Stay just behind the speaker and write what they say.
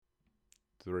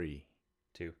3,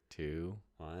 Two. 2,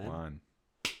 One. 1.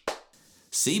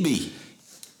 CB.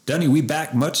 Dunny, we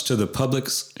back much to the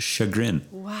public's chagrin.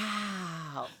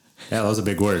 Wow. Yeah, that was a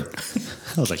big word.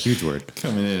 That was a huge word.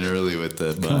 Coming in early with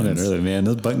the buttons. Coming in early, man.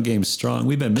 Those button game's strong.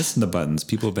 We've been missing the buttons.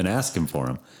 People have been asking for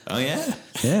them. Oh, yeah?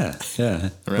 Yeah.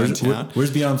 Around town?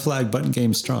 Where's Beyond Flag? Button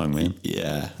game strong, man.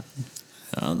 Yeah.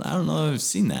 I don't know if I've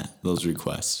seen those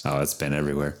requests. Oh, it's been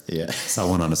everywhere. Yeah. Saw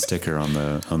one on a sticker on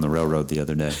the railroad the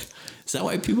other day. Is that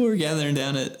why people were gathering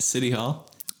down at City Hall?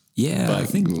 Yeah, I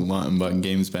think wanting button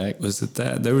games back. was it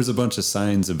that there was a bunch of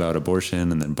signs about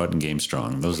abortion and then button game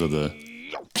strong. Those are the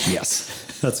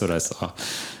yes, that's what I saw.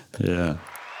 Yeah,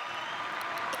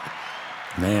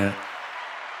 man.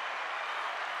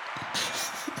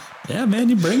 Yeah, man,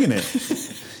 you're bringing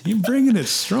it. You're bringing it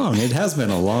strong. It has been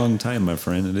a long time, my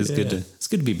friend. It is good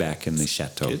to be back in the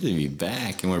chateau. Good to be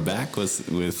back, and we're back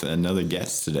with another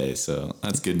guest today. So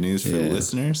that's good news for the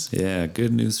listeners. Yeah,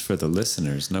 good news for the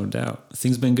listeners, no doubt.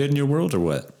 Things been good in your world or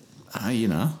what?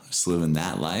 Just living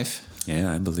that life.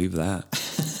 Yeah, I believe that.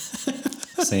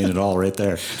 Saying it all right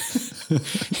there.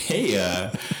 Hey,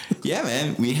 yeah,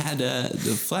 man, we had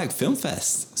the Flag Film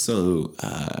Fest. So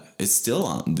it's still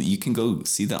on. You can go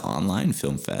see the online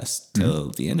film fest till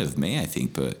the end of May, I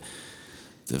think. But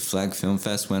the Flag Film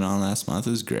Fest went on last month.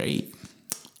 It was great.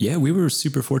 Yeah, we were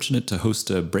super fortunate to host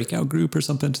a breakout group or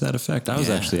something to that effect. I was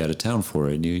Yeah. actually out of town for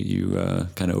it. And you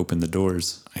kind of opened the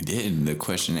doors. I did the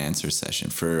question and answer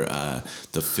session for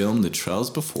the film The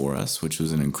Trails Before Us, which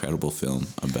was an incredible film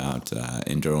about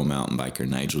enduro mountain biker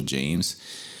Nigel James.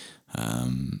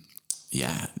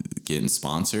 Getting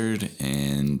sponsored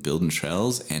and building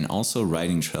trails and also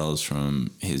riding trails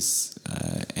from his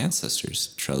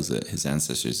ancestors, trails that his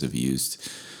ancestors have used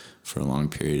for a long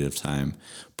period of time.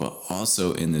 But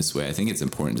also in this way, I think it's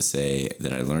important to say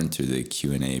that I learned through the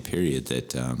Q&A period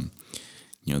that,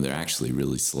 they're actually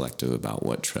really selective about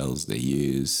what trails they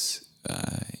use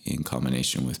in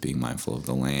combination with being mindful of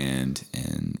the land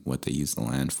and what they use the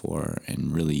land for,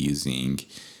 and really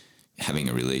having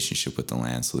a relationship with the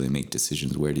land, so they make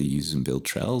decisions where to use and build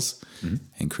trails,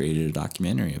 and created a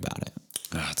documentary about it.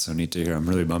 Oh, it's so neat to hear. I'm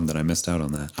really bummed that I missed out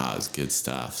on that. Oh, it was good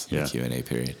stuff. Yeah. The Q&A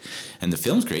period. And the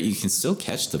film's great. You can still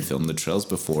catch the film, The Trails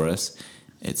Before Us.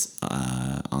 It's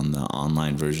on the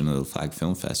online version of the Flag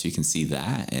Film Fest. You can see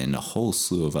that and a whole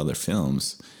slew of other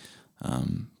films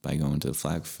by going to the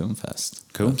Flag Film Fest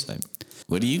website.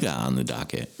 What do you got on the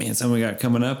docket? Man, something we got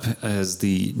coming up is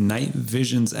the Night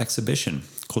Visions exhibition,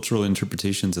 Cultural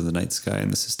Interpretations of the Night Sky, and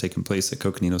this is taking place at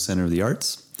Coconino Center of the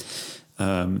Arts.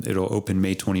 It'll open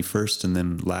May 21st and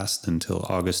then last until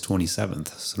August 27th,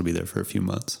 so it'll be there for a few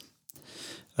months.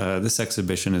 This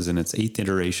exhibition is in its 8th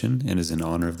iteration and is in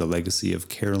honor of the legacy of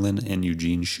Carolyn and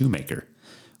Eugene Shoemaker,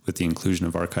 with the inclusion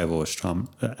of archival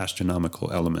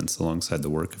astronomical elements alongside the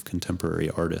work of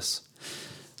contemporary artists.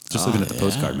 Just looking at the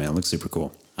postcard, man, it looks super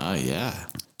cool. Oh, yeah.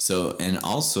 So, and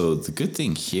also the good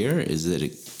thing here is that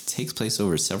it takes place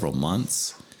over several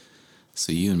months.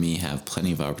 So you and me have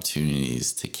plenty of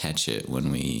opportunities to catch it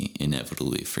when we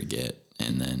inevitably forget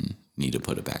and then need to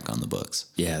put it back on the books.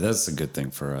 Yeah, that's a good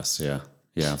thing for us, yeah.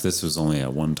 Yeah, if this was only a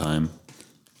one-time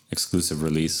exclusive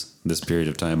release, this period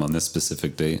of time on this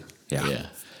specific date, yeah.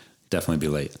 Definitely be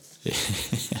late.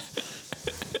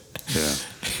 Yeah.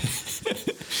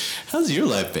 How's your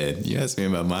life been? You asked me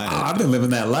about mine. I've been living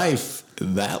that life.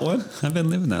 That one? I've been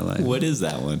living that life. What is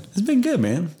that one? It's been good,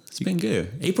 man. It's been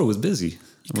good. April was busy.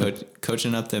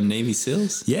 Coaching up them Navy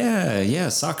SEALs? Yeah.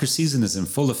 Soccer season is in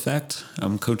full effect.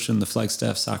 I'm coaching the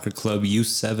Flagstaff Soccer Club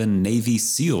U7 Navy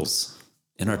SEALs.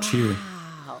 In our cheer.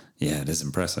 Yeah, it is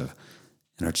impressive.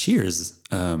 In our cheers,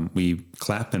 we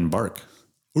clap and bark.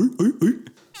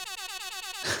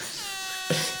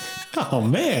 Oh,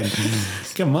 man.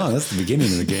 Come on. That's the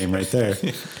beginning of the game right there.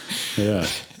 Yeah.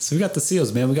 So we got the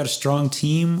SEALs, man. We got a strong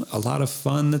team, a lot of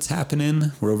fun that's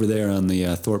happening. We're over there on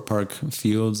the Thorpe Park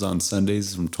fields on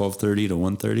Sundays from 12:30 to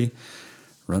 1:30,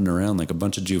 running around like a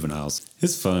bunch of juveniles.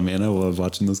 It's fun, man. I love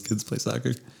watching those kids play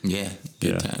soccer. Yeah,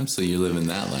 good time. So you're living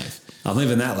that life. I'm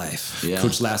living that life. Yeah.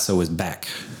 Coach Lasso is back.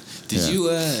 Did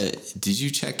you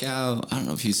check out, I don't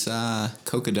know if you saw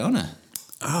Cocodona?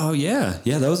 Oh, yeah.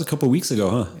 Yeah, that was a couple weeks ago,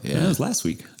 huh? Yeah. That was last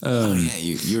week.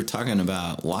 You were talking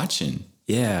about watching.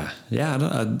 Yeah.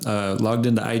 I logged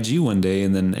into IG one day,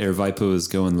 and then Air Vipa was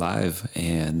going live,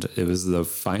 and it was the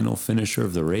final finisher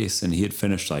of the race, and he had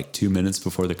finished like 2 minutes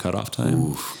before the cutoff time.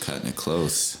 Ooh, cutting it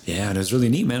close. Yeah, and it was really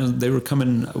neat, man. They were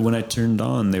coming, when I turned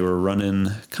on, they were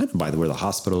running kind of by where the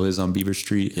hospital is on Beaver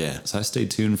Street. Yeah. So I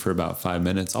stayed tuned for about 5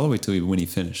 minutes, all the way till when he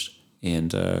finished. And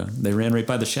they ran right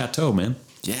by the chateau, man.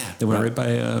 Yeah. They went right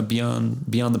by Beyond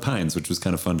the Pines, which was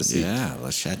kind of fun to see. Yeah,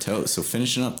 Le Chateau. So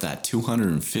finishing up that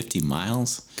 250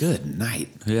 miles. Good night.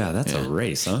 Yeah, that's a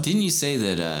race, huh? Didn't you say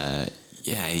that,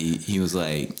 he was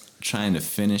like trying to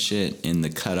finish it in the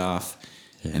cutoff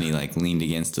and he like leaned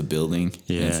against the building?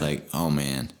 Yeah. And it's like, oh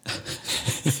man.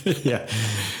 Yeah.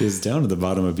 He was down to the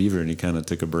bottom of Beaver and he kind of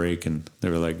took a break and they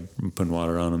were like putting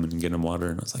water on him and getting him water.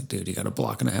 And I was like, dude, you got a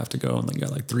block and a half to go. And they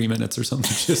got like 3 minutes or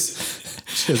something.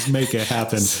 Just make it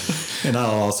happen. And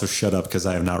I'll also shut up because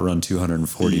I have not run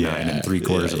 249 and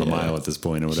 3/4 of a mile at this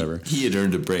point or whatever. He had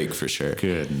earned a break for sure.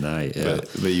 Good night. Yeah.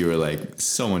 But you were like,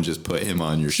 someone just put him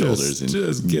on your shoulders and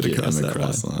just get across him that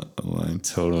across the line.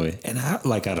 Totally. And I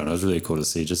don't know, it was really cool to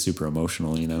see, just super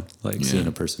emotional, like seeing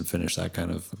a person finish that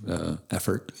kind of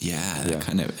effort. Yeah, that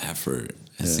kind of effort.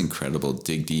 It's incredible.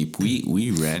 Dig deep.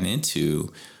 We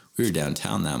were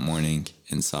downtown that morning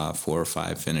and saw 4 or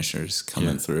 5 finishers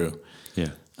coming through.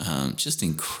 Yeah. Just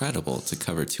incredible to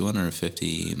cover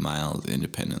 250 miles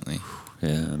independently. Yeah,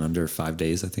 and under 5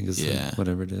 days, I think is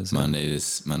whatever it is. Monday to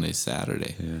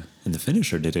Saturday. Yeah. And the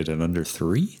finisher did it in under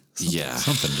 3?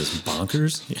 Something just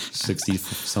bonkers. 60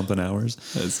 something hours.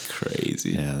 That's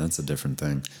crazy. Yeah, that's a different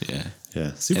thing. Yeah.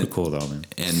 Yeah. Super cool though, man.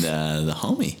 And the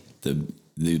homie, the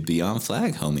Beyond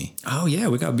Flag homie. Oh yeah,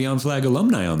 we got Beyond Flag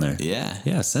alumni on there. Yeah.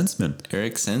 Yeah, Sensman.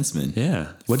 Eric Sensman.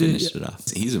 Yeah. Finished it off.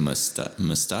 He's a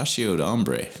mustachioed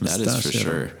hombre. That is for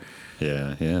sure.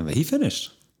 Yeah, but he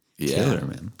finished. Yeah. Killer,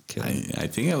 man. Killer. I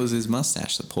think it was his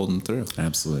mustache that pulled him through.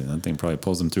 Absolutely. That thing probably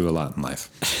pulls him through a lot in life.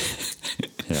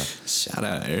 Yeah. Shout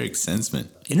out Eric Sensman.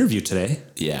 Interview today.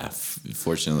 Yeah.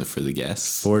 Fortunately for the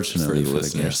guests. Fortunately for the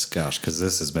guests. Gosh, because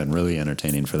this has been really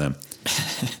entertaining for them.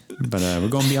 But we're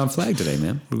going Beyond Flag today,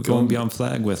 man. We're going Beyond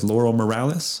Flag with Laurel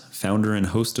Morales, founder and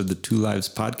host of the Two Lives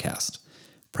podcast.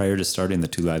 Prior to starting the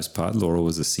Two Lives pod, Laurel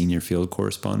was a senior field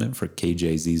correspondent for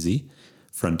KJZZ,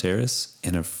 Fronteras,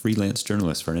 and a freelance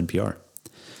journalist for NPR.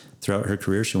 Throughout her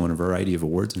career, she won a variety of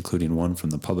awards, including one from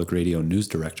the Public Radio News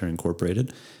Director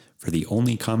Incorporated for the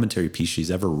only commentary piece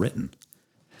she's ever written.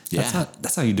 Yeah.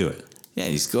 That's how you do it. Yeah,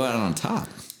 you just go out on top.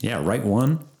 Yeah, write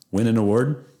one, win an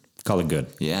award, call it good.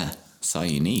 Yeah, that's all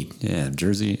you need. Yeah,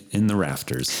 jersey in the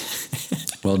rafters.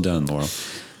 Well done, Laurel.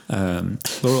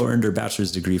 Laurel earned her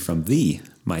bachelor's degree from the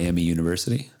Miami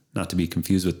University, not to be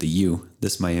confused with the U.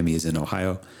 This Miami is in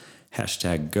Ohio.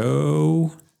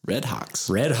 #go Redhawks.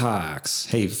 Redhawks.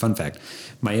 Hey, fun fact.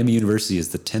 Miami University is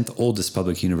the 10th oldest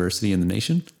public university in the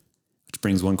nation, which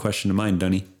brings one question to mind,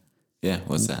 Dunny. Yeah,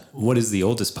 what's that? What is the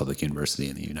oldest public university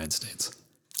in the United States?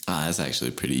 That's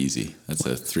actually pretty easy. That's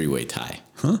a 3-way tie.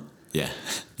 Huh? Yeah.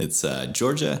 It's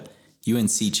Georgia,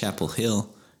 UNC Chapel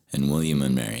Hill, and William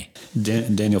and Mary.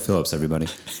 Daniel Phillips, everybody.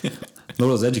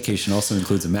 Laurel's education also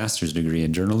includes a master's degree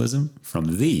in journalism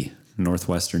from the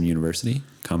Northwestern University,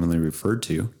 commonly referred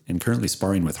to, and currently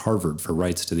sparring with Harvard for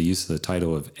rights to the use of the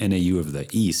title of NAU of the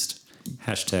East.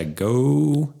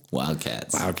 #go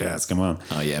Wildcats. Wildcats, come on.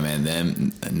 Oh, yeah, man.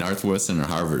 Them Northwestern and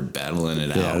Harvard battling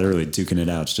it out. Yeah, they're really duking it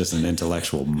out. It's just an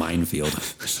intellectual minefield.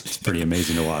 It's pretty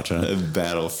amazing to watch, huh? A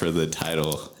battle for the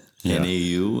title,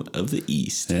 NAU of the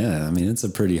East. Yeah, I mean, it's a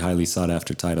pretty highly sought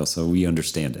after title, so we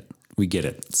understand it. We get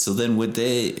it. So then would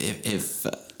they, if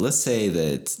let's say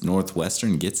that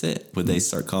Northwestern gets it, would they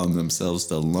start calling themselves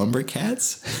the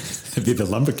Lumbercats? It'd be the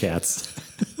Lumbercats.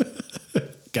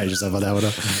 Got yourself on that one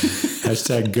up.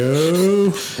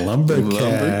 #go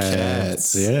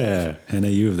Lumbercats. Yeah.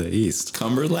 NAU of the East.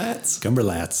 Cumberlats?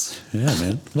 Cumberlats. Yeah,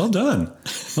 man. Well done.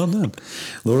 Well done.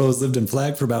 Laurel has lived in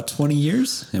Flag for about 20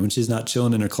 years, and when she's not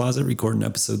chilling in her closet recording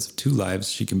episodes of Two Lives,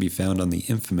 she can be found on the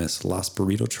infamous Los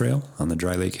Burrito Trail on the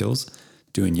Dry Lake Hills,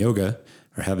 doing yoga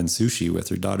or having sushi with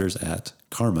her daughters at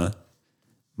Karma,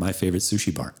 my favorite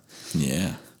sushi bar.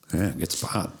 Yeah. Yeah, good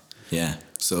spot. Yeah.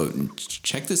 So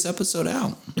check this episode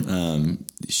out.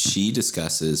 She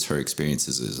discusses her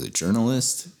experiences as a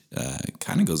journalist,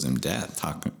 kind of goes in depth,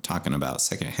 talking about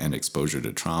secondhand exposure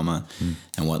to trauma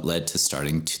and what led to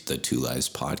starting the Two Lives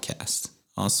podcast.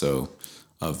 Also,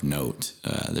 of note,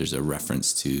 there's a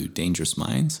reference to Dangerous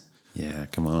Minds. Yeah,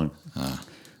 come on.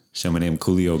 Show my name,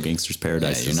 Coolio, Gangster's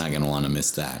Paradise. Yeah, you're not going to want to miss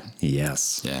that.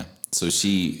 Yes. Yeah. So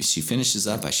she finishes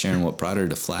up by sharing what brought her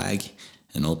to Flag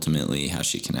and ultimately how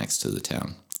she connects to the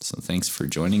town. So thanks for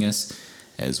joining us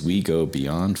as we go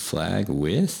Beyond Flag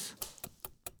with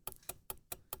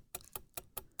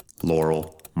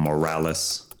Laurel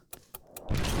Morales.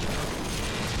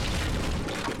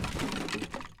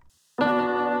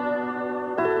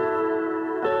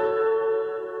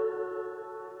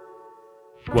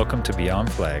 Welcome to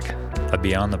Beyond Flag, a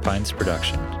Beyond the Pines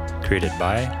production, created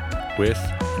by, with,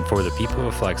 and for the people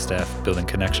of Flagstaff, building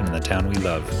connection in the town we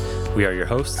love. We are your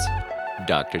hosts,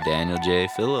 Dr. Daniel J.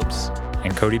 Phillips,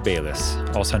 and Cody Bayless,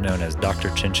 also known as Dr.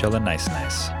 Chinchilla Nice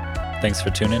Nice. Thanks for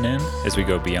tuning in as we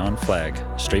go beyond flag,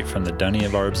 straight from the dunny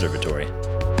of our observatory.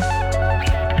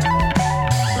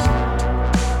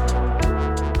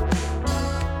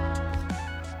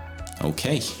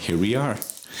 Okay, here we are.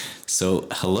 So,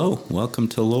 hello, welcome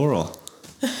to Laurel.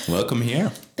 Welcome here.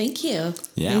 Thank you.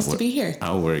 Yeah, Nice to be here.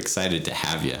 Oh, we're excited to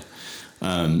have you.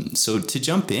 So to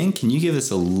jump in, can you give us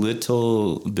a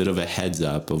little bit of a heads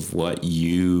up of what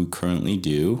you currently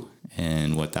do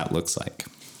and what that looks like?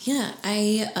 Yeah,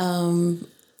 I'm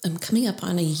coming up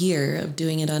on a year of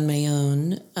doing it on my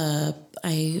own.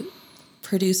 I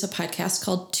produce a podcast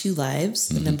called Two Lives,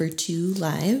 the number 2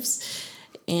 lives,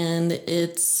 and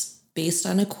it's based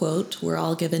on a quote. We're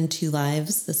all given 2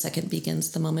 lives. The second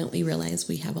begins the moment we realize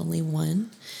we have only one.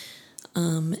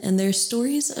 And they're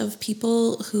stories of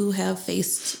people who have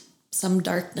faced some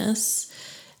darkness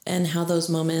and how those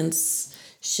moments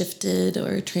shifted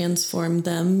or transformed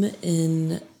them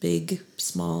in big,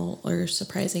 small, or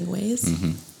surprising ways.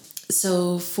 Mm-hmm.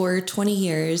 So for 20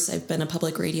 years, I've been a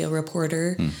public radio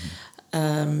reporter.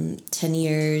 Mm-hmm.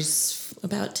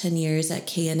 About 10 years at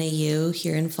KNAU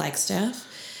here in Flagstaff,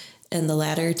 and the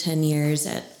latter 10 years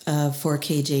at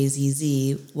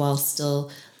 4KJZZ while still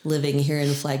living here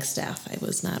in Flagstaff. I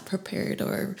was not prepared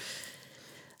or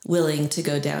willing to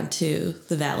go down to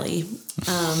the valley.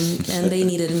 And they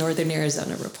needed a Northern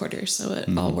Arizona reporter, so it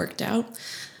all worked out.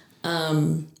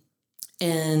 And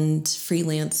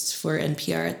freelanced for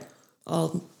NPR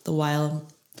all the while.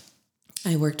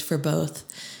 I worked for both.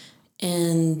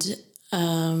 And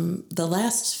the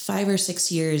last 5 or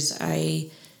 6 years, I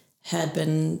had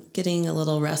been getting a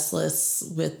little restless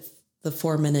with the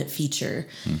 4-minute feature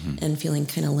and feeling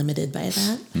kind of limited by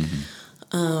that.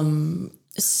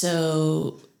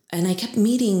 And I kept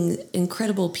meeting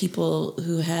incredible people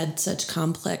who had such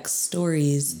complex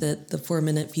stories that the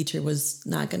 4-minute feature was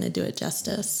not going to do it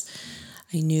justice.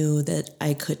 I knew that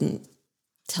I couldn't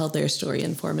tell their story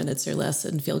in 4 minutes or less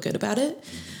and feel good about it.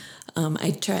 I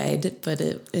tried, but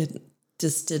it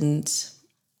just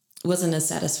wasn't as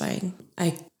satisfying.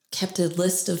 I kept a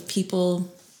list of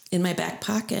people in my back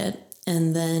pocket,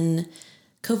 and then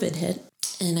COVID hit,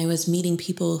 and I was meeting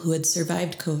people who had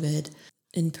survived COVID,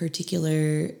 in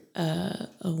particular a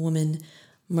woman,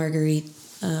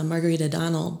 Margarita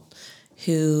Donald,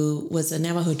 who was a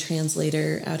Navajo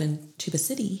translator out in Tuba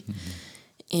City,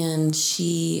 and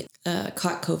she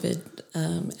caught COVID,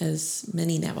 as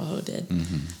many Navajo did.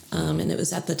 And it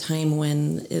was at the time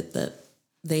when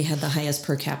they had the highest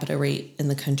per capita rate in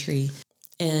the country.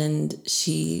 And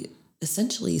she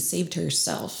essentially saved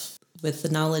herself with the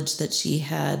knowledge that she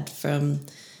had from,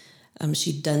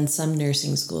 she'd done some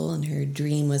nursing school, and her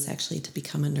dream was actually to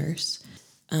become a nurse.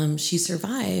 She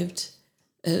survived.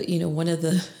 One of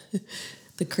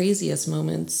the craziest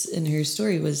moments in her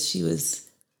story was she was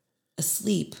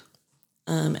asleep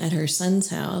at her son's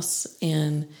house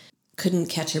and couldn't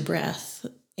catch her breath.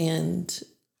 And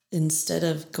instead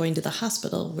of going to the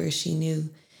hospital where she knew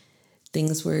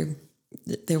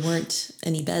there weren't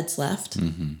any beds left,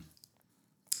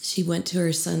 she went to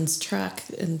her son's truck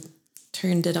and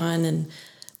turned it on and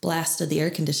blasted the air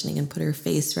conditioning and put her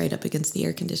face right up against the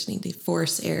air conditioning to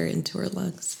force air into her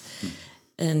lungs.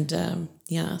 And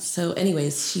so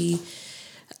anyways, she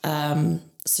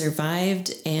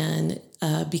survived and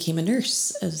became a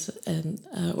nurse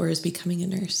or is becoming a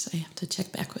nurse. I have to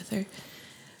check back with her.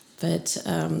 But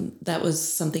that was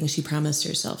something she promised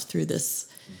herself through this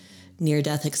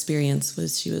near-death experience,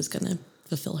 was she was going to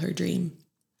fulfill her dream.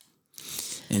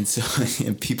 And so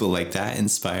people like that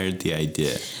inspired the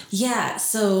idea. Yeah.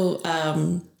 So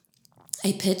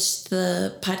I pitched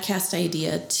the podcast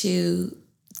idea to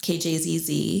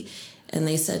KJZZ, and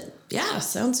they said, yeah,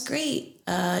 sounds great.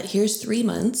 Here's 3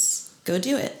 months. Go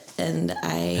do it. And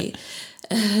I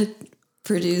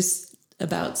produced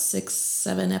about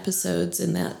 6-7 episodes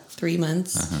in that 3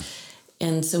 months.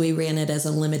 And so we ran it as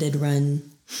a limited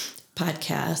run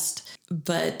podcast,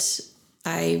 but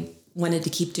I wanted to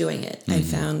keep doing it. I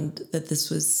found that this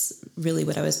was really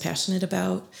what I was passionate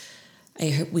about.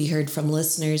 We heard from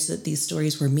listeners that these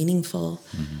stories were meaningful.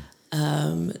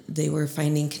 They were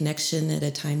finding connection at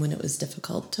a time when it was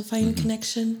difficult to find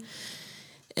connection.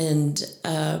 And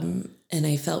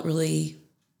I felt really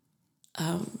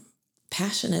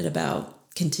passionate about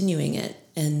continuing it,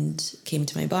 and came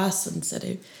to my boss and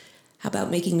said, how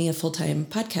about making me a full-time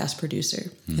podcast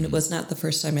producer? And it was not the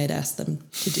first time I'd asked them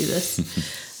to do this.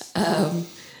 And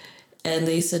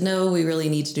they said, no, we really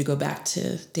need to go back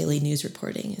to daily news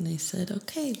reporting. And I said,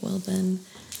 okay, well then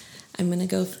I'm going to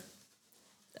go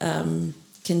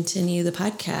continue the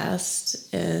podcast.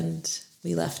 And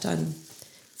we left on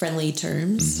friendly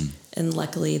terms. And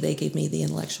luckily they gave me the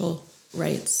intellectual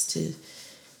rights to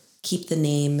keep the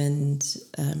name and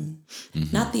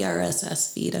not the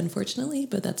RSS feed, unfortunately,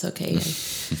 but that's okay. I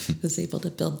was able to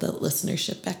build the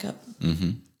listenership back up.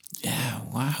 Yeah,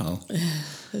 wow.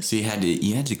 So you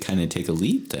had to kind of take a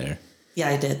leap there. Yeah,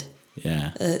 I did.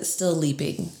 Yeah. Still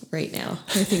leaping right now.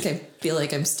 I feel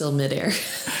like I'm still midair.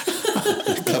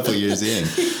 A couple years in.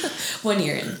 1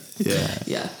 year in. Yeah.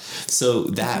 Yeah. So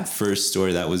that first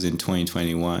story, that was in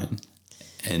 2021.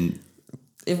 And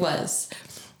it was.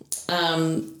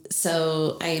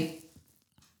 So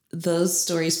those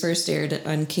stories first aired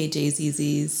on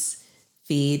KJZZ's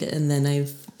feed, and then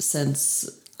I've since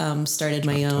started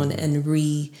my own and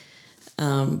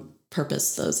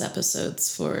purposed those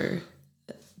episodes for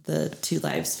the Two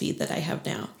Lives feed that I have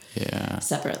now. Yeah.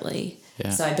 Separately.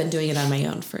 Yeah. So I've been doing it on my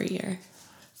own for a year.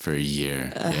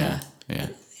 Yeah.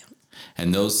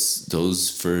 And those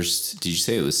first, did you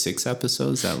say it was 6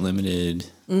 episodes, that limited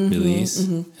release?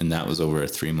 And that was over a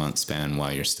 3-month span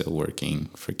while you're still working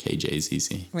for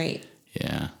KJZZ. Right.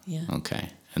 Yeah. Yeah. Okay.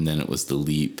 And then it was the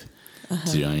leap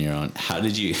to do it on your own. How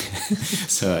did you,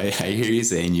 so I hear you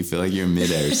saying you feel like you're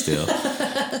midair still,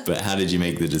 but how did you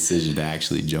make the decision to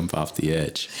actually jump off the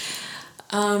edge?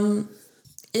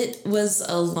 It was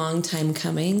a long time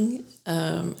coming.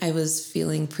 I was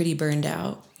feeling pretty burned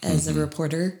out as a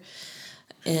reporter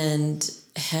and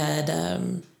had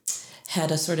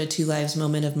a sort of Two Lives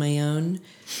moment of my own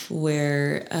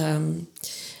where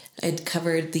I'd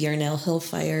covered the Yarnell Hill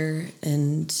fire,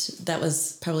 and that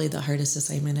was probably the hardest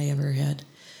assignment I ever had,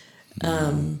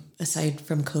 aside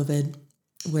from COVID,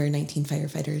 where 19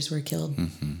 firefighters were killed.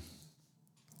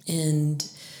 And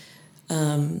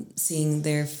seeing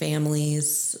their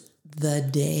families the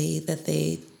day that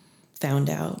they found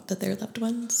out that their loved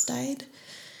ones died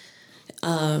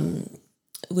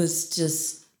was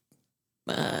just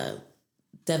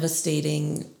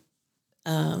devastating.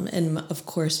 And of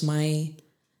course, my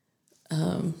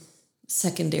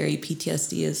secondary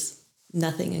PTSD is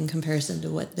nothing in comparison to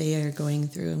what they are going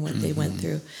through and what they went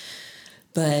through.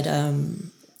 But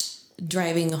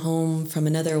driving home from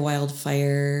another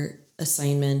wildfire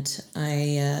assignment,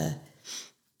 I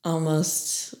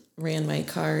almost ran my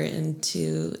car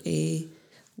into a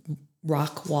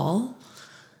rock wall.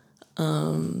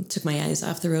 Took my eyes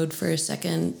off the road for a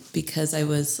second because I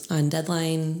was on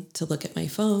deadline to look at my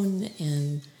phone,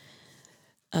 and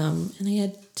I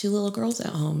had 2 little girls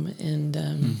at home, and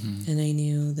I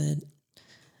knew that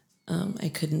I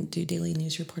couldn't do daily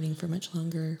news reporting for much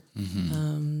longer,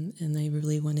 and I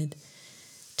really wanted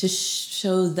to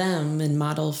show them and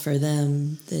model for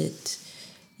them that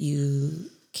you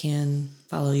can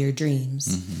follow your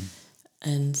dreams,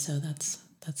 and so that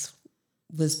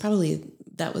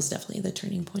was definitely the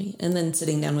turning point. And then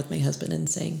sitting down with my husband and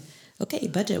saying, "Okay,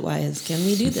 budget-wise, can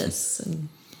we do this?" and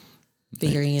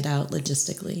figuring it out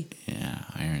logistically. Yeah,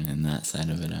 ironing that side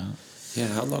of it out. Yeah,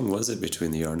 how long was it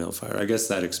between the Yarnell fire? I guess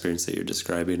that experience that you're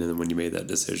describing, and then when you made that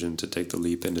decision to take the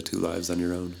leap into Two Lives on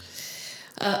your own.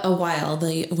 A while.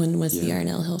 When was the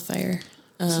Yarnell Hill fire?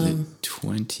 So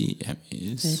 20, I'd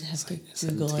have to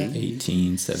Google it.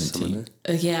 18, 17.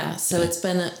 Yeah, so it's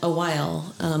been a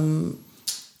while.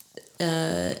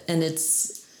 And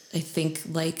it's, I think,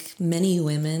 like many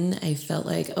women, I felt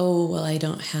like, oh, well, I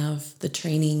don't have the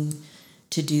training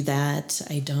to do that.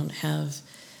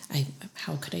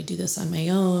 How could I do this on my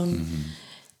own?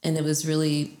 And it was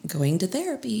really going to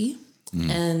therapy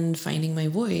and finding my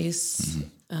voice.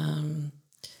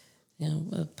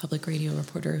 A public radio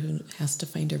reporter who has to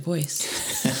find her voice.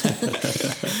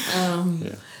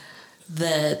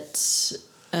 That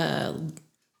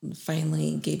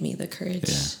finally gave me the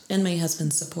courage, and my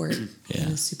husband's support. He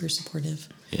was super supportive.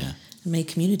 Yeah. And my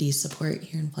community support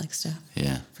here in Flagstaff.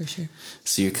 Yeah. For sure.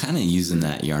 So you're kind of using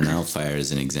that Yarnell fire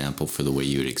as an example for the way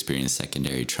you would experience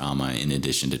secondary trauma, in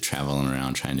addition to traveling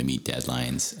around trying to meet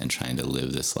deadlines and trying to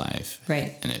live this life.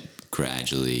 Right. And it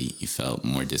gradually, you felt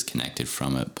more disconnected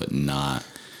from it, but not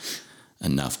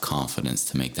enough confidence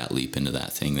to make that leap into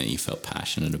that thing that you felt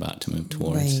passionate about to move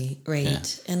towards. Right. Yeah.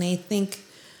 And I think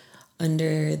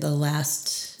under the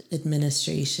last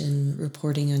administration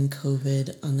reporting on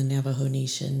COVID on the Navajo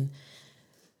Nation,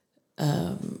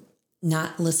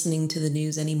 not listening to the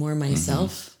news anymore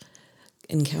myself,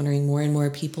 encountering more and more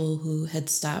people who had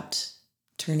stopped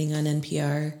turning on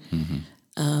NPR,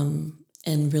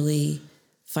 and really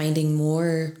finding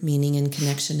more meaning and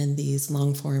connection in these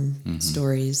long form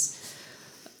stories.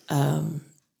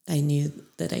 I knew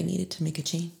that I needed to make a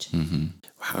change.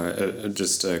 Wow,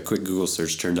 just a quick Google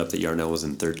search turned up that Yarnell was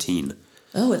in 13.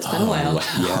 Oh, it's been a while. Wow.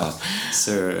 Yeah.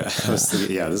 So I was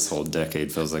thinking, this whole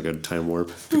decade feels like a time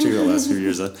warp, particularly the last few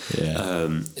years.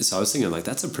 Yeah. So I was thinking, like,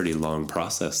 that's a pretty long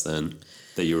process then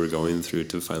that you were going through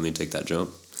to finally take that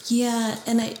jump. Yeah,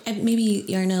 and I maybe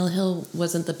Yarnell Hill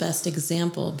wasn't the best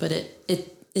example, but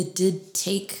it did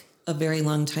take a very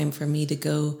long time for me to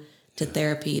go to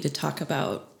therapy to talk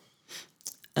about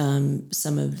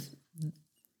some of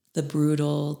the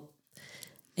brutal.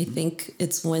 I think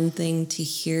it's one thing to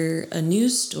hear a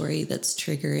news story that's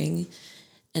triggering,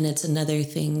 and it's another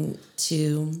thing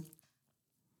to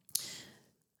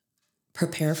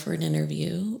prepare for an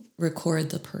interview, record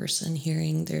the person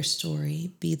hearing their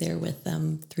story, be there with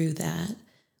them through that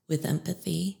with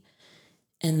empathy,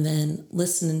 and then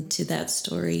listen to that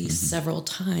story several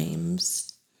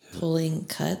times, pulling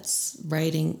cuts,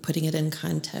 writing, putting it in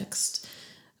context,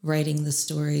 writing the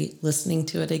story, listening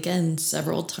to it again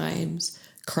several times,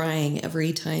 crying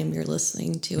every time you're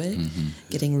listening to it,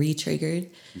 getting re-triggered.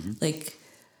 Like,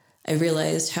 I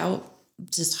realized how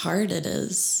just hard it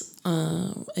is.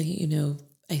 I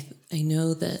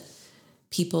know that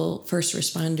people, first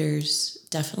responders,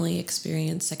 definitely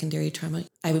experience secondary trauma.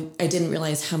 I didn't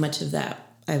realize how much of that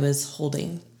I was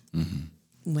holding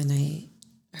when I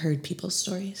heard people's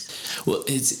stories. Well,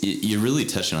 you're really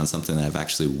touching on something that I've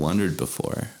actually wondered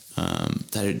before,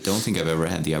 that I don't think I've ever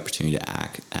had the opportunity to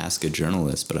ask a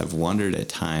journalist, but I've wondered at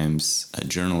times, a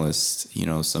journalist,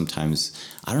 sometimes,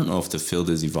 I don't know if the field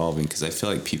is evolving, because I feel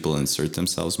like people insert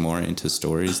themselves more into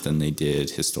stories than they did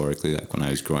historically. Like when I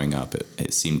was growing up,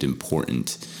 it seemed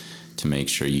important to make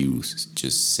sure you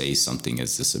just say something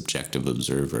as the subjective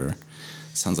observer.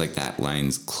 Sounds like that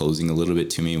line's closing a little bit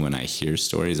to me when I hear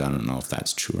stories. I don't know if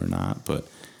that's true or not, but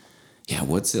yeah,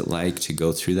 what's it like to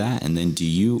go through that? And then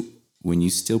when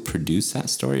you still produce that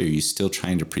story, are you still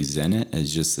trying to present it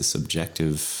as just a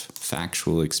subjective,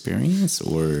 factual experience?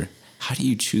 Or how do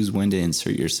you choose when to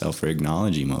insert yourself or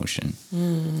acknowledge emotion?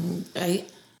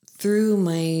 Through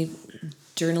my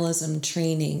journalism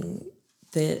training,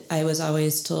 that I was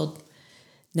always told,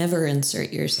 never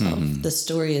insert yourself. The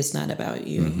story is not about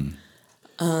you.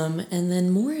 And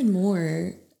then more and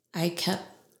more,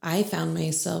 I found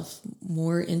myself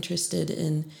more interested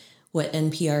in what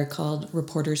NPR called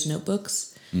reporters'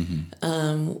 notebooks,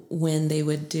 when they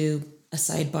would do a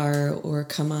sidebar or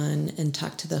come on and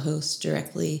talk to the host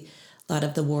directly. A lot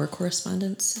of the war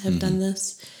correspondents have done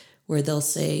this, where they'll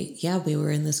say, yeah, we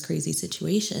were in this crazy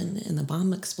situation and the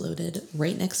bomb exploded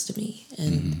right next to me.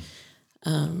 And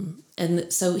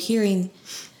so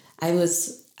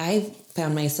I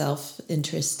found myself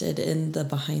interested in the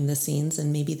behind the scenes,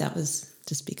 and maybe that was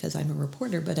just because I'm a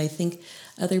reporter, but I think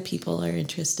other people are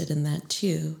interested in that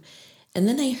too. And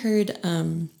then I heard,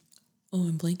 I'm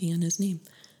blanking on his name,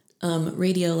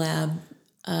 Radiolab.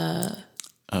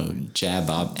 Jab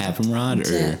Abumrad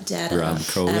or Rob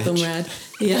Krulwich? Abumrad,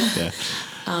 yeah.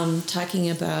 Talking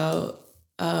about,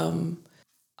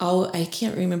 I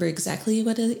can't remember exactly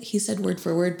what he said word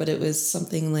for word, but it was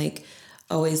something like,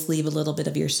 always leave a little bit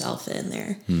of yourself in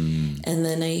there. And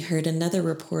then I heard another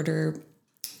reporter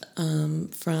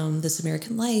from This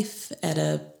American Life at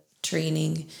a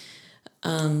training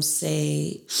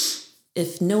say,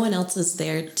 if no one else is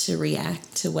there to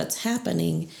react to what's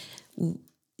happening,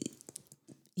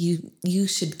 you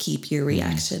should keep your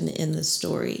reaction in the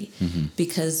story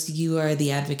because you are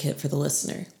the advocate for the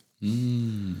listener.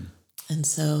 And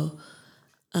so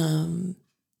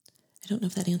I don't know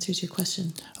if that answers your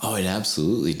question. Oh, it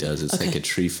absolutely does. It's like a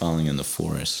tree falling in the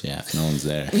forest. Yeah, if no one's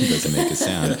there, it doesn't make a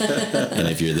sound. And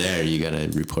if you're there, you got to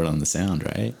report on the sound,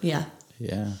 right? Yeah.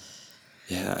 Yeah.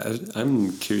 Yeah,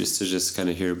 I'm curious to just kind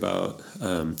of hear about,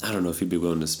 I don't know if you'd be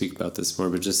willing to speak about this more,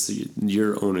 but just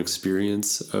your own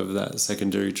experience of that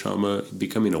secondary trauma,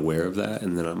 becoming aware of that.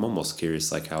 And then I'm almost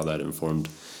curious like how that informed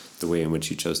the way in which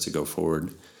you chose to go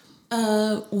forward.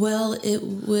 Well, it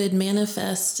would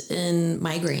manifest in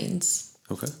migraines.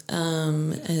 Okay.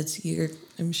 As you're,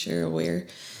 I'm sure, aware,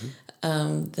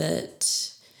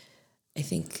 that I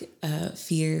think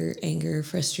fear, anger,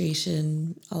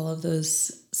 frustration, all of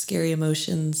those scary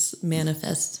emotions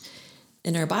manifest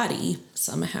in our body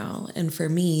somehow. And for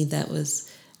me, that was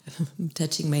I'm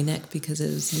touching my neck because it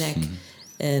was neck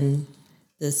and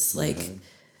this like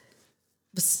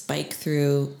spike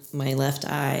through my left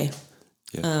eye.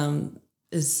 And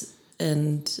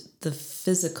the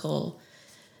physical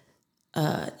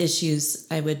issues,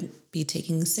 I would be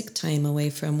taking sick time away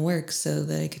from work so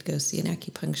that I could go see an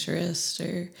acupuncturist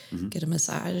or get a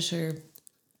massage or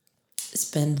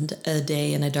spend a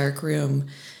day in a dark room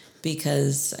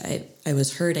because I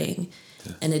was hurting,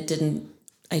 and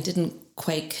I didn't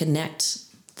quite connect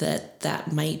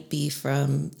that might be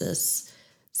from this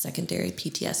secondary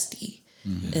PTSD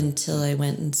until I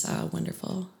went and saw a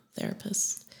wonderful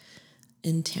therapist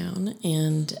in town.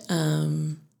 And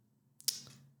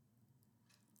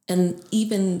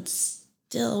even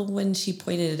still, when she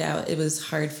pointed it out, it was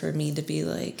hard for me to be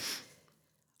like,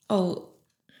 oh,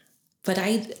 but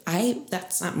I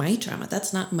that's not my trauma.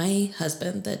 That's not my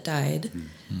husband that died.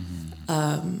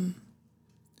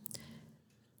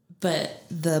 But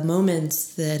the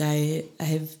moments that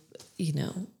I've,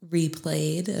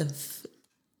 replayed of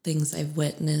things I've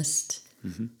witnessed,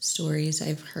 stories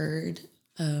I've heard,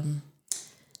 some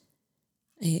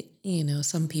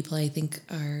people I think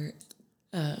are,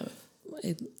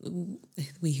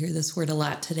 we hear this word a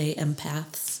lot today,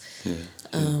 empaths.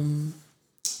 And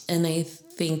I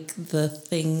think the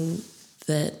thing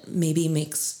that maybe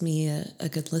makes me a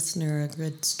good listener, a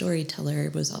good storyteller,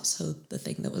 was also the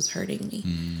thing that was hurting me.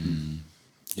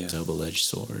 Yeah. Double-edged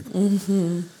sword.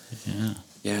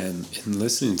 Yeah, and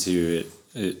listening to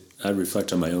it, I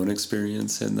reflect on my own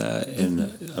experience in that, and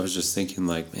I was just thinking,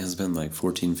 like, man, it's been like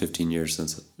 14, 15 years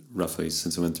since I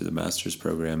went through the master's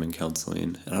program in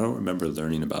counseling, and I don't remember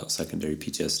learning about secondary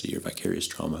PTSD or vicarious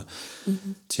trauma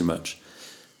too much.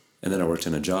 And then I worked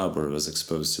in a job where I was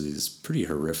exposed to these pretty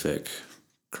horrific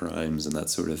crimes and that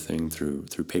sort of thing through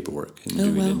paperwork and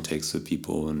doing intakes with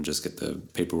people and just get the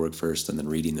paperwork first and then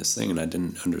reading this thing. And I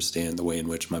didn't understand the way in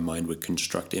which my mind would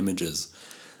construct images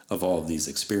of all of these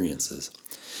experiences.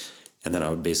 And then I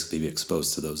would basically be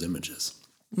exposed to those images.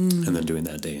 And then doing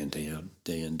that day in, day out,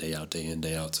 day in, day out, day in,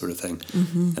 day out sort of thing.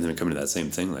 And then coming to that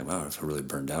same thing, like, wow, I feel really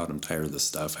burned out. I'm tired of this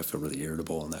stuff. I feel really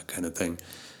irritable and that kind of thing.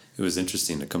 It was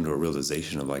interesting to come to a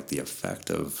realization of, like, the effect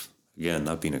of, again,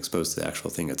 not being exposed to the actual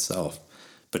thing itself,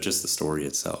 but just the story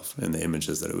itself and the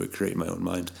images that it would create in my own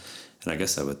mind. And I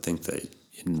guess I would think that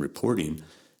in reporting,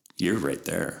 you're right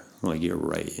there. Like, you're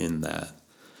right in that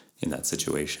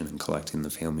situation and collecting the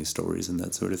family stories and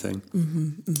that sort of thing.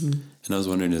 And I was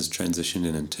wondering, as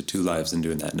transitioning into Two Lives and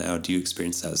doing that now, do you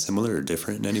experience that similar or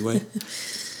different in any way?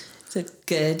 It's a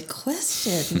good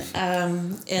question.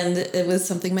 And it was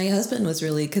something my husband was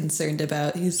really concerned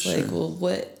about. He's like, well,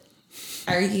 what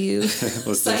are you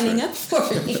signing up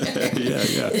for here?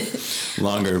 Yeah.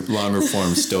 Longer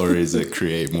form stories that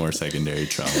create more secondary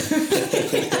trauma.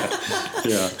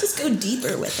 Yeah. Just go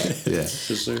deeper with it. Yeah.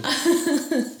 For sure.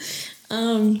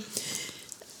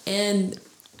 And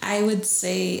I would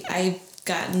say I've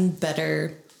gotten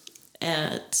better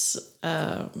at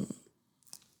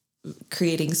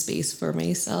creating space for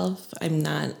myself. I'm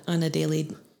not on a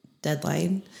daily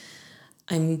deadline.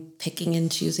 I'm picking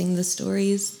and choosing the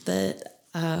stories that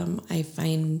I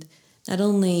find not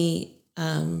only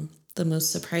the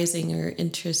most surprising or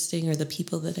interesting, or the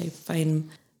people that I find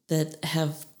that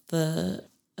have a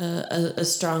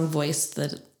strong voice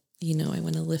that, I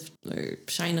want to lift or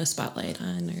shine a spotlight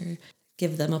on or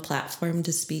give them a platform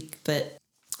to speak. But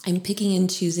I'm picking and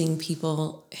choosing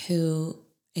people who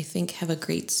I think have a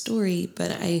great story,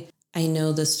 but I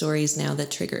know the stories now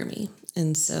that trigger me.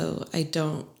 And so I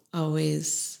don't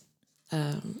always,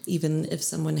 even if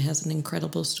someone has an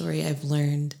incredible story, I've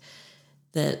learned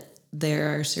that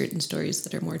there are certain stories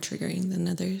that are more triggering than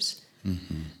others.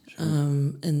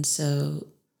 Sure.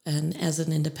 And as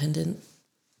an independent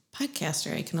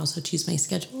podcaster, I can also choose my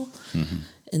schedule.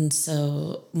 And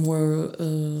so more,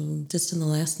 just in the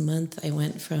last month, I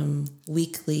went from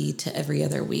weekly to every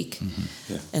other week.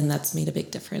 And that's made a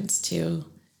big difference too.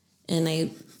 And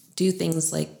I do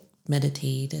things like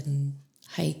meditate and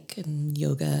hike and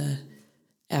yoga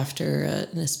after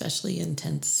an especially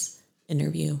intense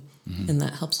interview. And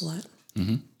that helps a lot.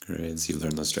 Great. So you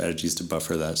learn those strategies to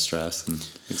buffer that stress and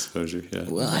exposure. Yeah.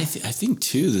 Well, I think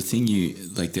too, the thing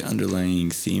the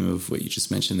underlying theme of what you just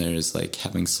mentioned there is like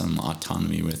having some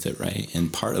autonomy with it, right?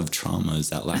 And part of trauma is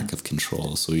that lack of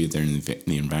control. So either in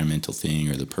the environmental thing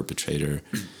or the perpetrator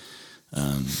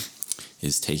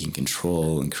is taking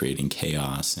control and creating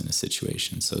chaos in a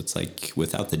situation. So it's like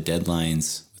without the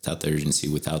deadlines, without the urgency,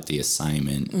 without the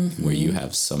assignment, where you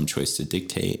have some choice to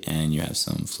dictate and you have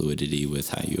some fluidity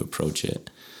with how you approach it.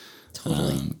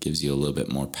 Totally. Gives you a little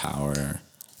bit more power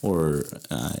or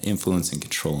influence and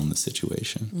control in the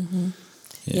situation.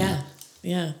 Yeah.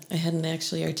 I hadn't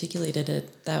actually articulated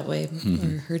it that way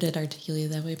or heard it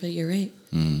articulated that way, but you're right.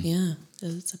 Yeah,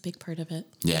 it's a big part of it.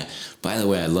 Yeah. By the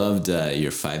way, I loved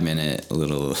your 5-minute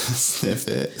little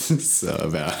snippet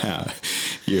about how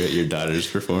you're at your daughter's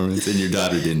performance, and your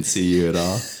daughter didn't see you at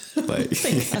all. Like,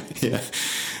 yeah.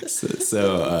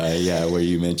 So, where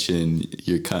you mentioned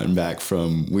you're cutting back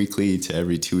from weekly to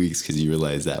every 2 weeks because you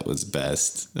realized that was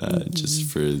best,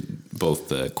 just for both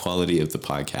the quality of the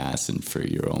podcast and for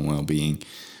your own well-being.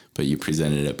 but you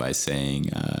presented it by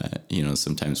saying,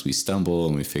 sometimes we stumble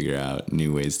and we figure out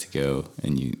new ways to go.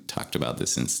 And you talked about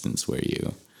this instance where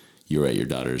you were at your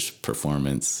daughter's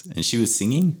performance and she was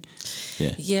singing.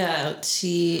 Yeah,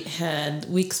 she had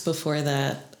weeks before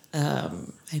that.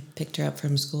 I picked her up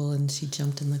from school and she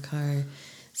jumped in the car.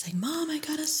 It's like, Mom, I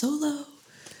got a solo.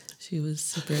 She was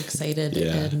super excited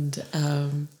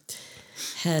and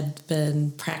had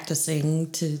been practicing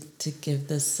to give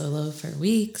this solo for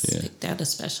weeks. Picked out a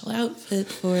special outfit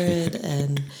for it,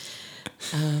 and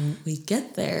we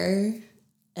get there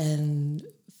and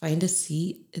find a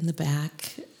seat in the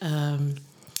back. And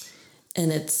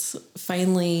it's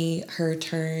finally her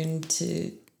turn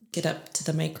to get up to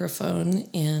the microphone,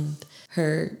 and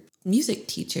her music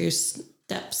teacher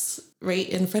steps right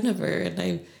in front of her,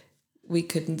 and we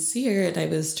couldn't see her, and I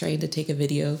was trying to take a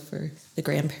video for the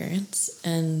grandparents.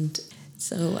 And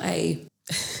so I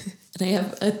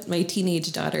have my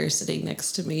teenage daughter sitting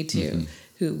next to me too,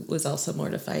 who was also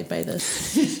mortified by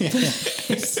this.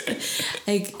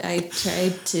 I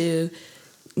tried to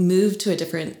move to a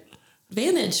different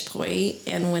vantage point,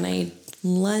 and when I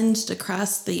lunged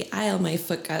across the aisle, my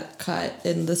foot got caught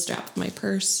in the strap of my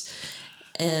purse,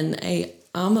 and I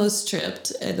almost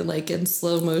tripped, and in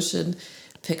slow motion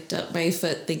picked up my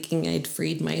foot thinking I'd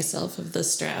freed myself of the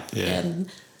strap, and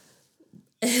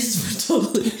it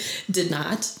totally did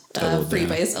not free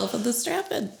myself of the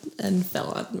strap, and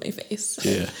fell on my face.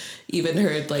 I even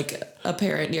heard a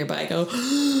parent nearby go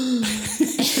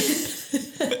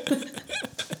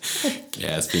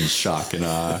gasping, shock and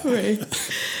awe. Right.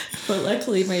 But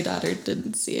luckily my daughter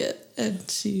didn't see it, and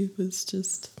she was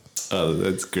just... Oh,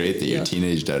 that's great that your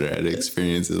teenage daughter had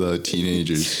experiences. A lot of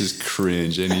teenagers just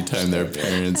cringe anytime their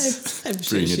parents I'm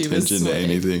sure bring attention to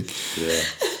anything.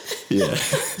 Yeah.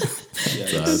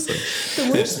 That's awesome.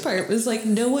 The worst part was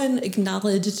no one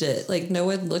acknowledged it. No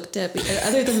one looked at me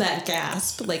other than that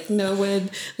gasp. No one,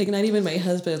 not even my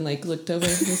husband, looked over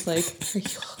and was like, "Are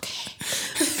you okay?"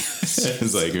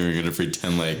 It's we're gonna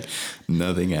pretend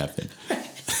nothing happened.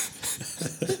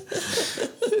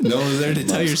 No one's there to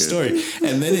tell your story.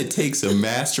 And then it takes a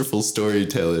masterful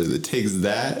storyteller that takes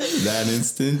that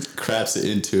instant, crafts it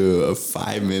into a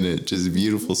 5-minute, just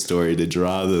beautiful story to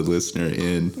draw the listener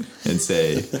in and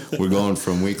say, we're going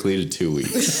from weekly to 2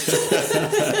 weeks.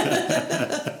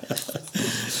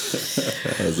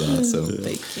 That was awesome.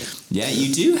 Thank you. Yeah,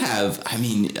 you do have,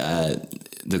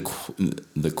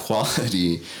 the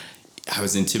quality. I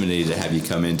was intimidated to have you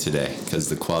come in today because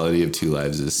the quality of Two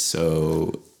Lives is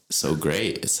so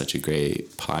great. It's such a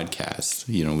great podcast.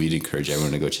 We'd encourage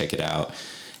everyone to go check it out.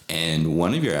 And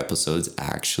one of your episodes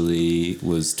actually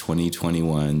was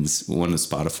 2021's one of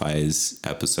Spotify's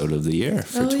episode of the year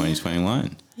for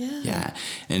 2021. Yeah.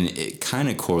 And it kind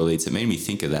of correlates. It made me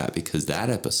think of that because that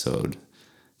episode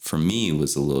for me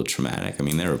was a little traumatic.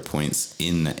 There were points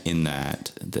in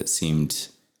that seemed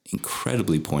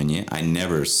incredibly poignant. I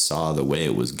never saw the way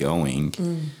it was going.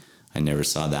 I never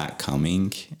saw that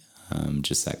coming.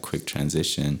 Just that quick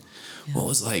transition. Yeah. What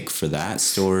was for that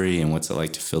story, and what's it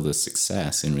like to feel the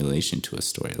success in relation to a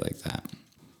story like that?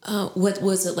 What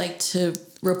was it like to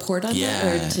report on that,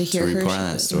 or to hear her report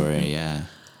on that story? Yeah.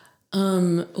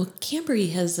 Well,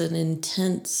 Cambry has an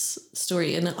intense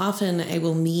story, and often I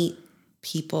will meet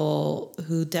people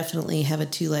who definitely have a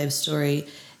Two Lives story,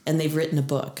 and they've written a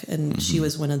book, and she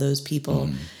was one of those people.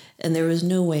 And there was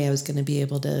no way I was going to be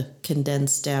able to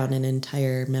condense down an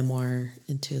entire memoir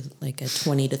into a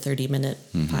 20 to 30 minute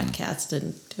podcast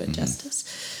and do it justice.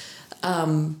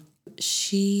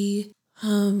 She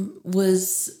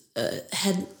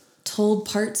had told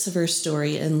parts of her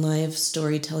story in live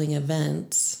storytelling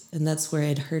events, and that's where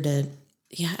I'd heard it.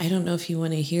 Yeah, I don't know if you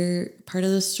want to hear part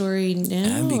of the story now.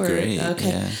 That'd be great. Okay.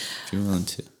 Yeah, if you're willing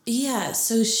to. Yeah,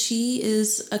 so she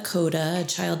is a CODA, a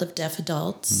child of deaf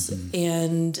adults,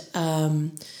 and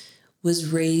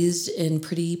was raised in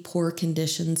pretty poor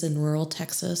conditions in rural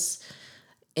Texas.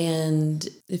 And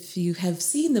if you have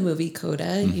seen the movie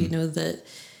CODA, you know that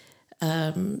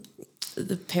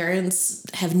the parents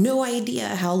have no idea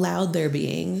how loud they're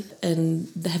being, and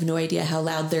they have no idea how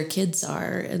loud their kids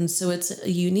are. And so it's a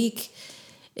unique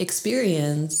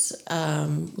experience,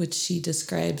 which she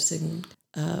describes in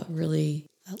really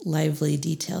lively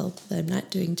detail that I'm not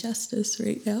doing justice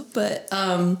right now. But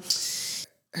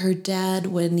her dad,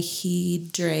 when he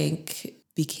drank,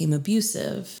 became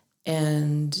abusive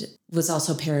and was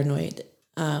also paranoid.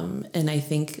 And I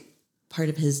think part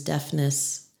of his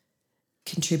deafness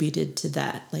contributed to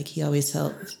that. He always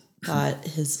thought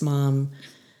his mom,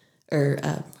 or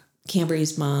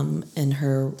Cambry's mom and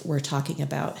her were talking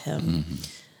about him,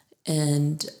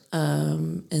 and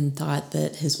thought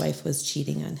that his wife was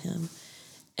cheating on him.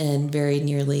 and very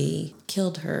nearly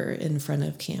killed her in front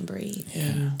of Cambry.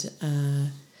 Yeah.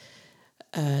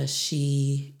 And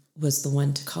she was the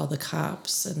one to call the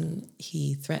cops, and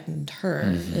he threatened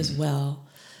her as well.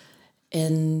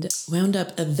 And wound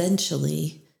up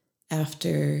eventually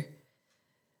after,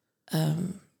 I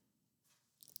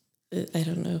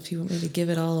don't know if you want me to give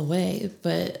it all away,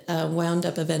 but wound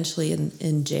up eventually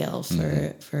in jail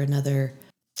for another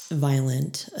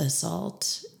violent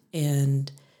assault.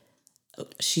 And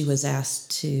she was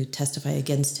asked to testify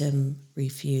against him,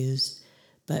 refused,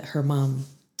 but her mom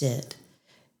did.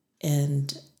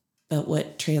 But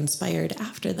what transpired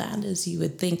after that is you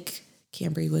would think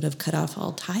Cambry would have cut off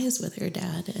all ties with her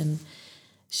dad, and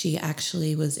she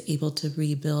actually was able to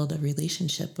rebuild a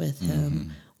relationship with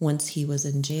him once he was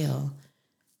in jail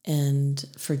and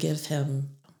forgive him.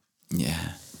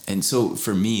 Yeah. And so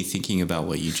for me, thinking about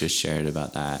what you just shared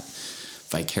about that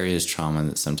vicarious trauma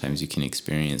that sometimes you can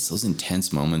experience, those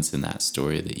intense moments in that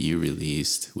story that you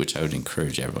released, which I would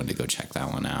encourage everyone to go check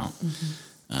that one out.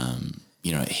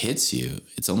 It hits you.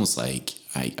 It's almost like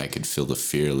I could feel the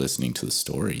fear listening to the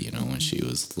story, when she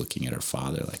was looking at her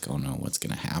father like, oh no, what's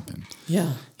going to happen?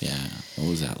 Yeah. Yeah. What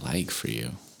was that like for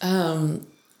you? That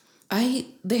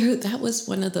was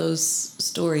one of those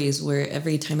stories where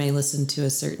every time I listened to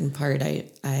a certain part,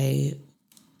 I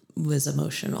was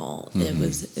emotional.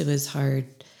 It was hard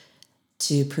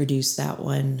to produce that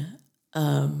one.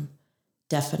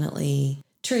 Definitely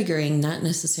triggering, not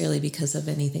necessarily because of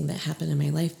anything that happened in my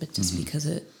life, but just because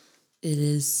it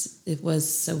was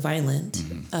so violent.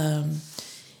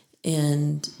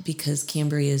 And because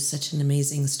Cambry is such an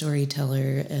amazing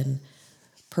storyteller and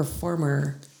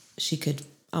performer, she could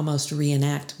almost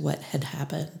reenact what had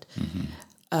happened.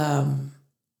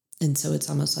 And so it's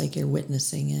almost like you're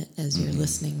witnessing it as you're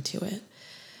listening to it.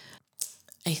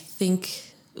 I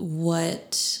think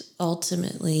what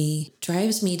ultimately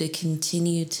drives me to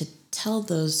continue to tell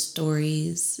those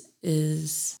stories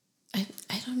is, I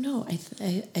don't know. I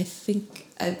think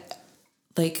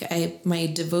my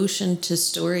devotion to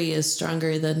story is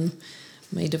stronger than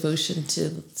my devotion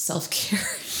to self-care.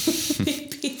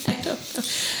 Maybe, I don't know.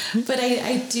 But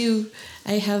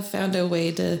I have found a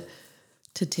way to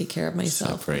take care of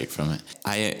myself. Separate from it.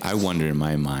 I wonder in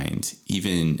my mind,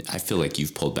 even I feel like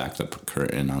you've pulled back the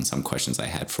curtain on some questions I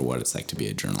had for what it's like to be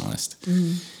a journalist.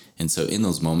 And so in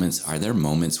those moments, are there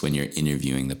moments when you're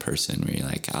interviewing the person where you're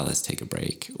like, let's take a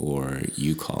break, or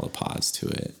you call a pause to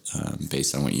it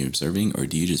based on what you're observing, or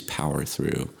do you just power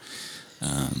through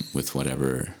with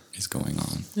whatever is going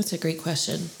on? That's a great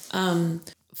question.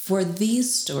 For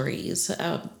these stories,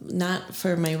 not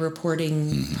for my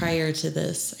reporting prior to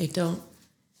this, I don't.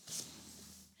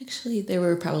 Actually, there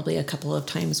were probably a couple of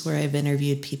times where I've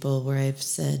interviewed people where I've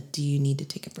said, do you need to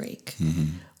take a break?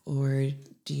 Or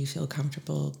do you feel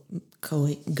comfortable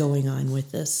going on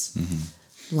with this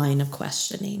line of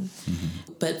questioning?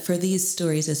 But for these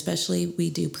stories especially,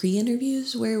 we do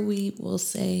pre-interviews where we will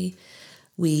say,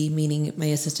 meaning my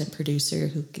assistant producer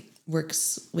who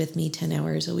works with me 10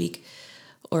 hours a week,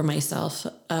 or myself,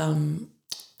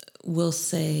 will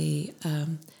say, I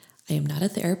am not a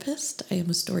therapist, I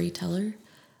am a storyteller.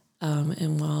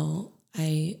 And while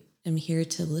I am here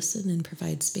to listen and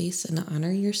provide space and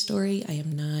honor your story, I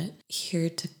am not here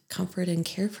to comfort and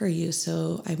care for you.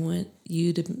 So I want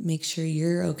you to make sure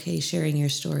you're okay sharing your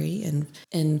story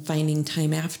and finding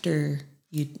time after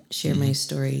you share my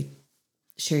story,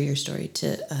 share your story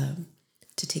to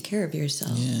take care of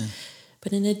yourself. Yeah.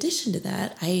 But in addition to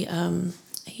that, I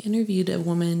interviewed a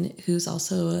woman who's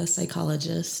also a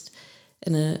psychologist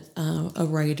and a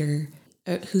writer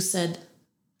who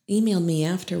emailed me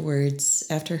afterwards,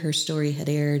 after her story had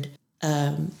aired,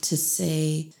 to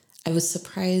say, I was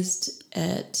surprised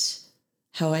at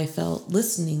how I felt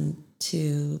listening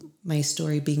to my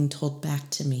story being told back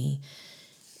to me.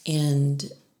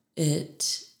 And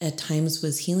it at times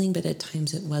was healing, but at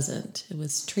times it wasn't. It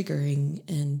was triggering.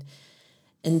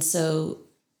 And so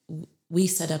we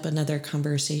set up another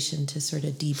conversation to sort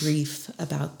of debrief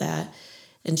about that.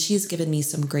 And she's given me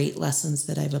some great lessons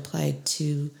that I've applied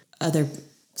to other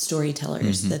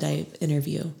storytellers that I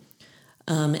interview.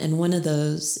 And one of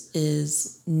those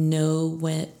is know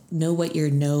what your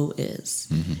no is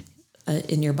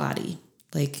in your body.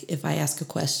 Like if I ask a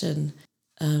question,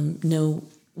 know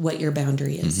what your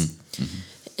boundary is.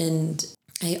 And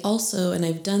I also, and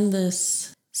I've done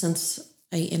this since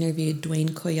I interviewed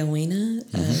Dwayne Koyawena,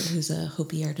 who's a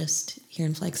Hopi artist here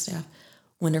in Flagstaff,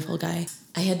 wonderful guy.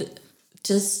 I had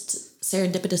just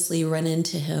serendipitously run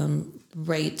into him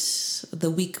right the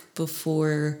week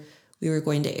before we were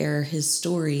going to air his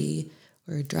story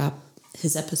or drop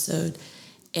his episode.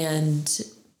 And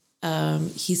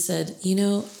he said,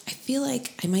 I feel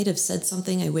like I might have said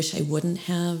something I wish I wouldn't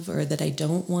have, or that I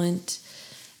don't want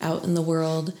out in the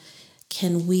world.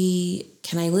 Can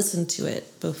I listen to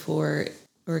it before,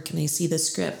 or can I see the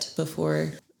script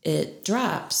before it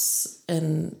drops?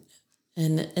 And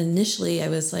initially I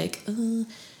was like,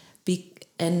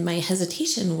 and my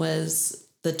hesitation was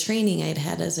the training I'd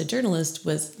had as a journalist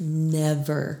was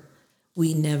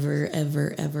we never,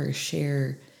 ever, ever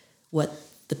share what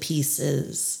the piece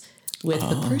is with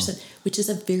the person, which is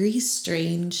a very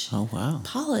strange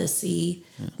policy,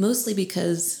 mostly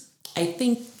because I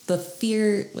think the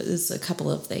fear was a couple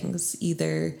of things.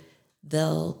 Either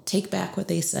they'll take back what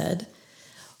they said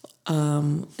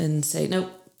and say,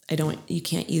 nope, you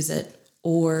can't use it.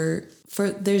 Or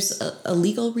there's a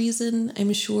legal reason,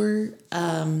 I'm sure.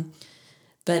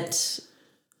 But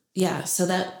yeah, so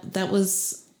that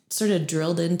was sort of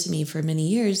drilled into me for many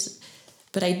years,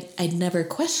 but I'd never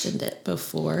questioned it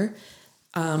before.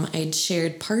 I'd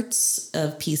shared parts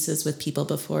of pieces with people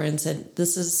before and said,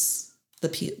 this is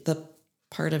the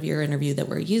part of your interview that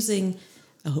we're using.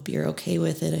 I hope you're okay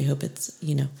with it. I hope it's,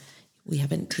 we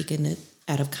haven't taken it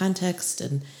out of context.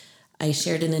 And I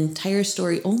shared an entire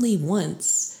story only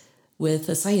once with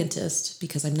a scientist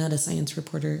because I'm not a science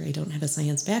reporter. I don't have a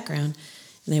science background.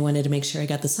 And I wanted to make sure I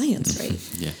got the science right.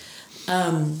 Yeah.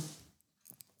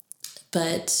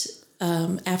 But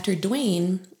after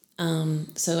Dwayne,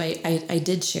 so I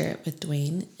did share it with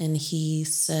Dwayne, and he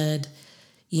said,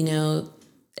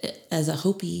 as a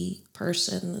Hopi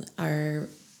person, our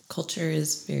culture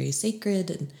is very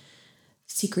sacred and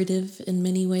secretive in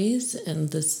many ways. And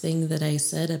this thing that I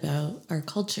said about our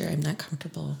culture, I'm not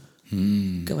comfortable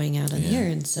going out on the air.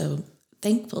 And so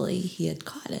thankfully he had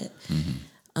caught it.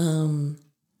 Mm-hmm.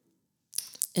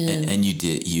 And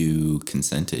you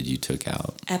consented, you took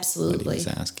out absolutely what he was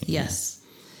asking. Yes.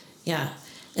 Yeah.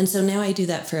 And so now I do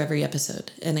that for every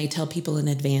episode, and I tell people in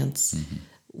advance,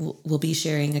 we'll be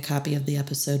sharing a copy of the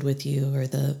episode with you, or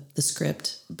the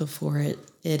script before it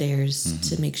airs,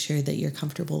 to make sure that you're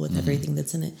comfortable with everything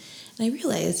that's in it. And I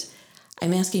realized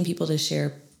I'm asking people to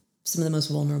share some of the most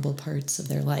vulnerable parts of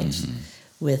their life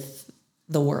with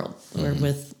the world, or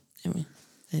with,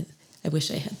 I wish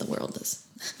I had the world as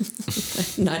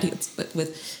an audience, but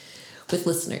with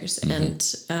listeners. And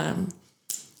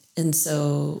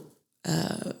so,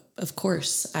 of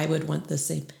course I would want the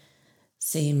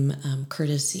same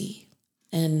courtesy.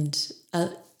 And,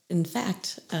 in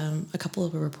fact, a couple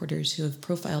of reporters who have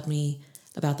profiled me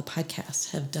about the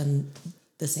podcast have done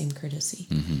the same courtesy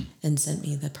and sent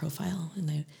me the profile. And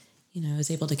I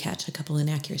was able to catch a couple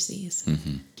inaccuracies.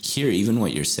 Here, even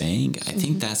what you're saying, I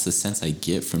think that's the sense I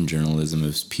get from journalism,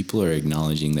 is people are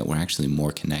acknowledging that we're actually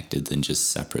more connected than just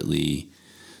separately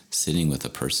sitting with a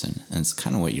person. And it's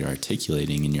kind of what you're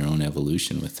articulating in your own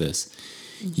evolution with this.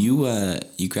 You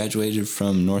graduated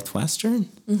from Northwestern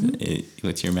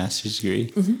with your master's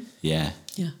degree? Yeah.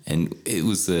 And it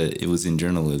was in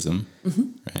journalism,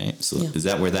 right? So is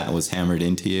that where that was hammered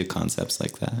into you, concepts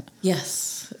like that?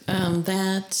 Yes.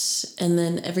 That, and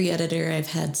then every editor I've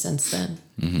had since then.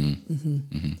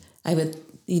 I would,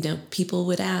 people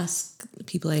would ask,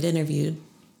 people I'd interviewed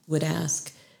would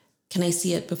ask, can I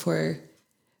see it before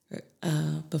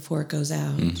it goes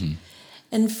out?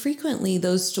 And frequently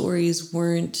those stories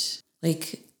weren't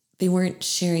they weren't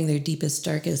sharing their deepest,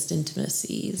 darkest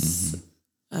intimacies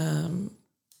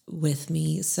with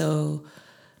me. So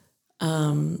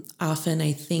often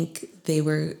I think they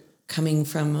were coming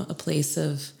from a place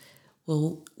of,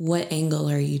 well, what angle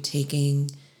are you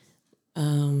taking?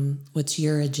 What's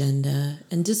your agenda?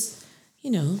 And just,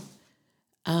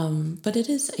 but it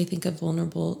is, I think, a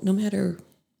vulnerable, no matter,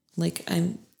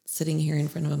 I'm sitting here in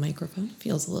front of a microphone, it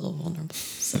feels a little vulnerable.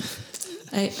 So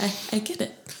I get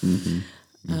it.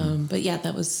 But yeah,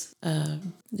 that was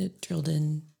it drilled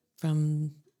in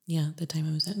from, the time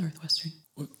I was at Northwestern.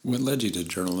 What led you to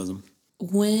journalism?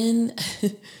 When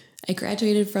I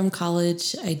graduated from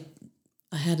college, I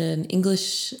had an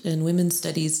English and women's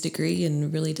studies degree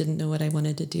and really didn't know what I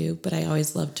wanted to do, but I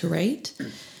always loved to write.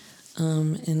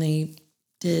 And I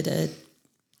did a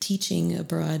teaching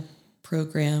abroad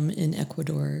program in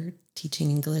Ecuador,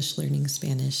 teaching English, learning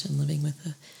Spanish, and living with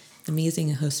an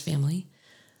amazing host family.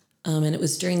 And it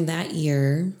was during that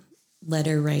year,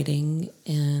 letter writing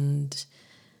and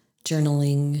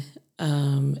journaling,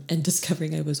 and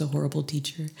discovering I was a horrible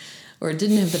teacher or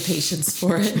didn't have the patience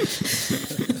for it,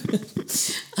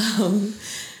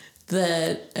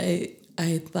 that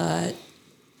I thought,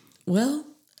 well,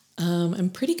 I'm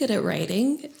pretty good at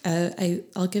writing.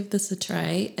 I'll give this a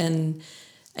try. And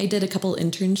I did a couple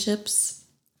internships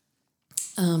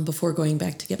before going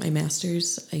back to get my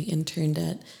master's. I interned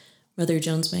at Brother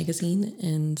Jones Magazine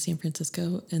in San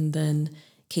Francisco, and then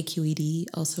KQED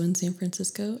also in San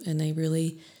Francisco. And I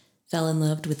really fell in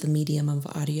love with the medium of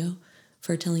audio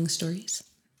for telling stories.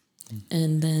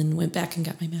 And then went back and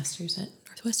got my master's at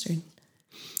Northwestern.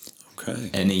 Okay.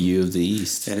 NAU of the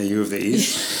East. NAU of the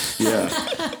East? Yeah.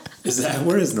 Is that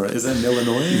Illinois? Is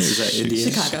that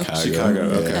Indiana? Chicago.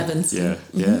 Okay. Evanston.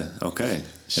 Yeah. Okay.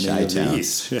 NAU of the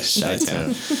East.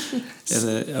 Chi-town. And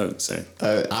then, sorry.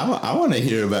 I want to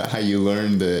hear about how you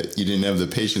learned that you didn't have the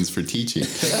patience for teaching.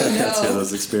 Yeah,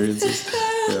 those experiences.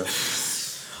 Yeah.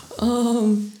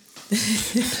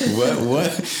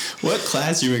 What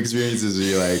classroom experiences are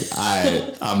you like,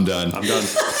 I'm done. I'm done.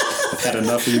 I've had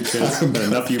enough of you kids. I've had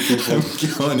enough of you people. I'm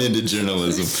going into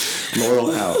journalism.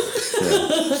 Laurel out. Yeah.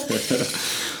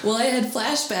 Well, I had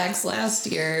flashbacks last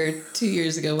year, 2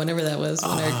 years ago, whenever that was,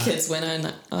 when our kids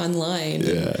went online.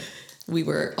 Yeah. We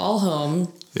were all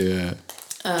home. Yeah.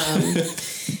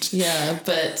 Yeah,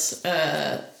 but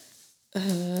I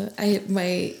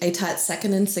taught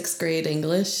 2nd and 6th grade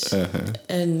English,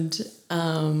 and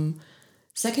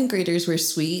second graders were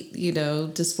sweet.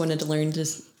 Just wanted to learn to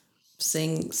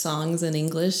sing songs in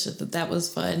English. That was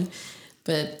fun.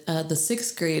 But the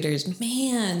 6th graders,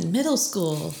 man, middle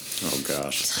school, Oh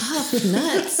gosh. tough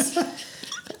nuts.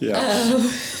 Yeah.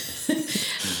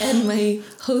 And my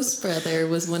host brother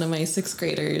was one of my 6th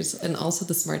graders and also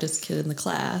the smartest kid in the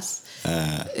class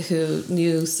who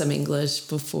knew some English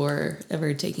before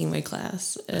ever taking my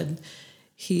class. And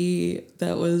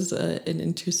that was an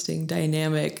interesting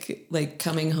dynamic. Like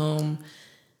coming home,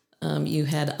 you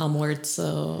had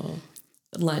almuerzo,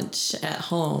 lunch at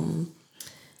home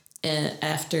and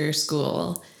after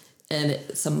school, and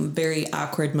some very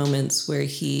awkward moments where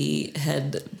he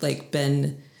had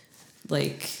been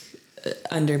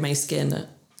under my skin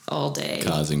all day,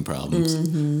 Causing problems.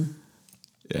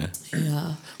 Yeah.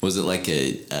 Yeah. Was it like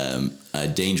a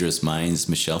Dangerous Minds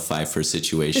Michelle Pfeiffer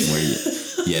situation where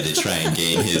you had to try and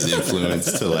gain his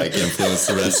influence to influence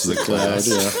the rest of the class?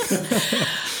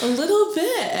 A little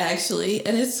bit, actually.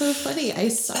 And it's so funny. I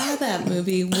saw that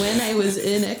movie when I was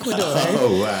in Ecuador.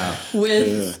 Oh, wow.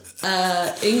 With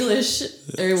English,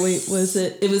 or wait,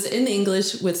 it was in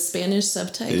English with Spanish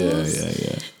subtitles.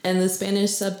 Yeah. And the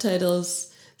Spanish subtitles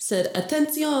said,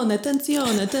 "Atención,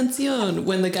 atención, atención,"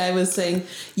 when the guy was saying,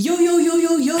 "Yo, yo, yo,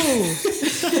 yo, yo."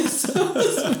 So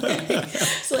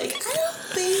it's like, I don't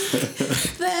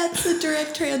think that's a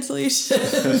direct translation.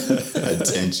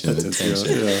 Attention.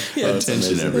 Yeah.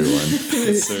 Attention, everyone.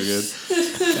 It's so good.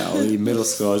 Golly, middle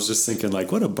school, I was just thinking,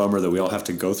 what a bummer that we all have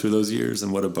to go through those years,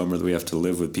 and what a bummer that we have to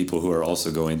live with people who are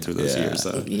also going through those years.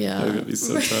 Yeah. That would be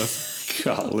so tough.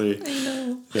 Golly. I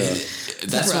know. Yeah.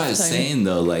 That's what I was Rough time. saying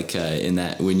though. In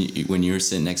that when you were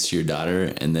sitting next to your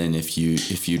daughter, and then if you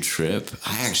trip,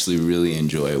 I actually really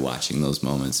enjoy watching those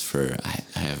moments. I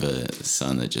have a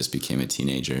son that just became a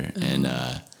teenager, and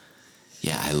I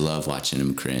love watching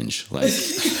him cringe.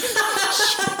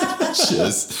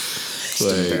 Just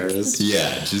embarrassed.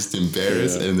 Yeah, just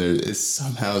embarrassed, Yeah. and it's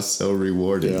somehow so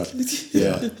rewarding.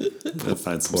 Yeah. We'll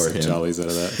find some him. jollies out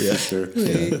of that. Yeah. For sure.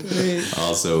 Right.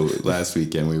 Also, last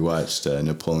weekend we watched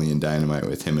Napoleon Dynamite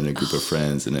with him and a group of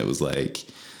friends, and it was like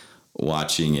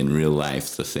watching in real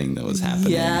life the thing that was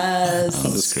happening Yes.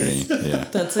 on the screen. Yeah.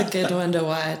 That's a good one to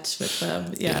watch with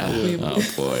them. Yeah. Oh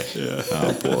boy.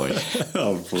 Oh boy.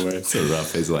 Oh, boy. It's a rough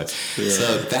phase of life.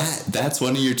 So that's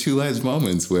one of your two lives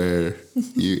moments where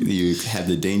you had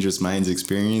the Dangerous Minds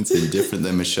experience, and different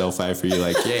than Michelle Pfeiffer, you're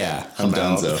like, yeah, I'm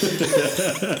out. donezo.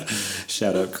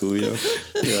 Shout out Coolio.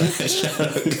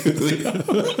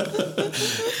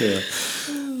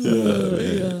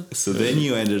 Yeah. So then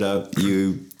you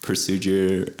pursued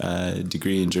your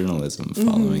degree in journalism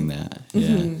following that.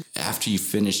 Yeah. After you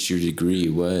finished your degree,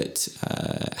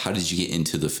 how did you get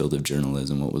into the field of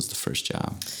journalism? What was the first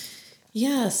job?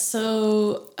 Yeah,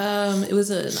 so it was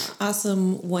an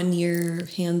awesome 1-year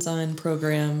hands-on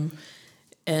program.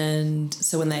 And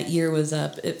so when that year was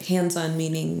up, hands-on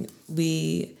meaning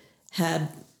we had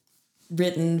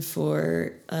written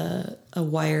for a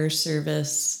wire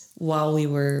service while we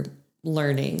were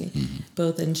learning,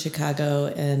 both in Chicago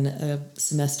and a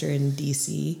semester in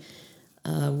DC.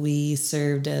 We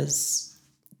served as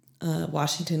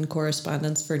Washington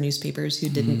correspondents for newspapers who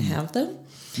didn't have them.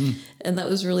 And that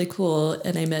was really cool.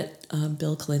 And I met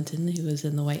Bill Clinton, who was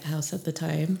in the White House at the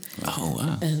time. Oh,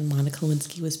 wow. And Monica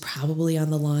Lewinsky was probably on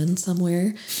the lawn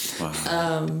somewhere.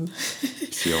 Wow.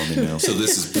 She only knows. So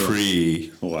this is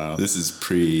pre. Wow. This is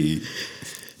pre.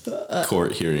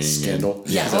 Court hearing. Scandal.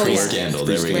 Yeah, Pre-scandal.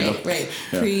 There we go. Right.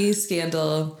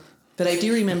 Pre-scandal. But I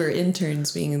do remember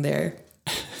interns being there.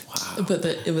 Wow. But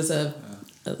it was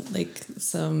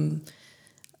some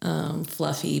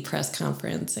fluffy press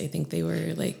conference. I think they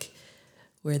were like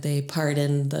where they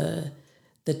pardon the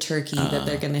turkey that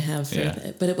they're going to have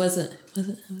for but it wasn't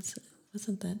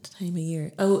that time of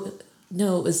year. Oh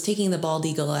no, it was taking the bald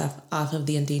eagle off of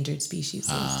the endangered species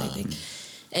list, I think.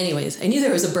 Anyways, I knew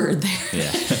there was a bird there. Yeah.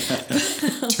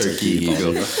 Turkey,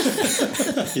 eagle.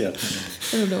 Yeah.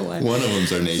 I don't know why. One of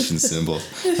them's our nation's symbol.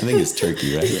 I think it's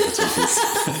turkey, right?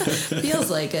 Feels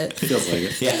like it. Feels like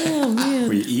it. Yeah. Oh man.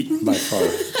 We eat by far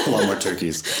a lot more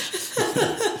turkeys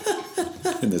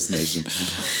in this nation.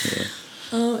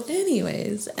 Yeah.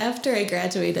 Anyways, after I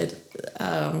graduated,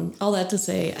 all that to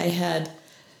say, I had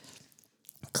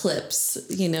clips,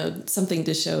 something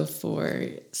to show for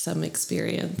some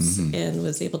experience, and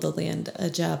was able to land a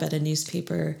job at a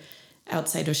newspaper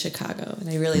outside of Chicago. And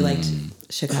I really liked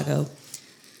Chicago.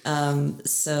 But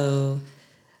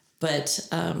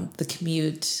the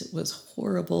commute was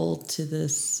horrible to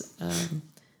this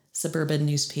suburban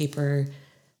newspaper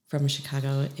from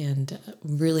Chicago, and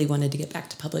really wanted to get back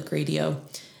to public radio,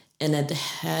 and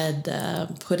had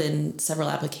put in several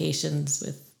applications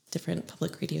with different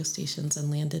public radio stations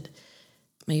and landed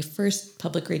my first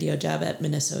public radio job at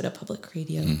Minnesota Public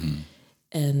Radio.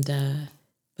 And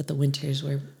but the winters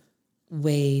were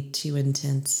way too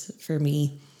intense for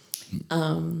me.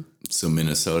 So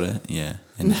Minnesota, yeah.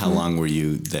 And how long were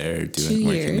you there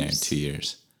working there? 2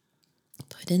 years.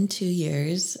 Put in 2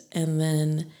 years, and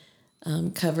then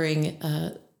covering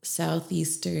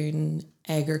southeastern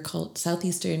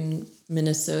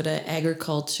Minnesota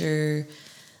agriculture,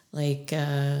 like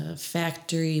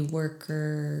factory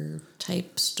worker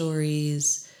type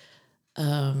stories.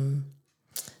 There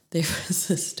was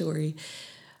a story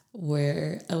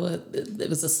where it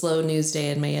was a slow news day,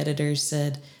 and my editor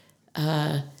said,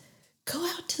 go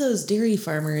out to those dairy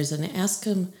farmers and ask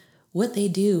them what they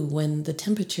do when the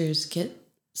temperatures get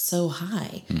so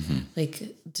high.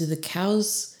 Like, do the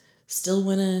cows still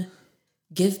want to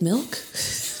give milk?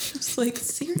 I was like,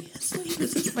 seriously,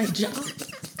 this is my job.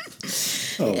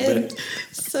 And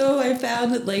so I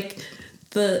found that like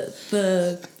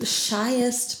the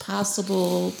shyest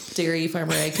possible dairy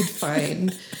farmer I could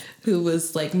find, who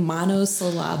was like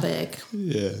monosyllabic.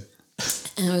 Yeah.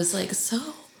 And I was like, so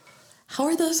how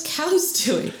are those cows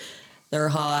doing? They're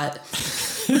hot.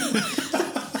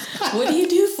 What do you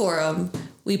do for them?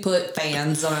 We put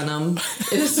fans on them.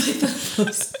 It was like the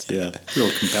most real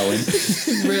compelling.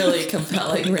 really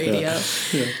compelling radio.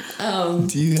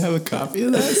 Do you have a copy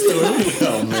of that story?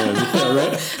 Oh man, yeah,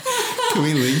 right? Can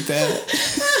we link that?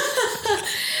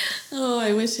 Oh,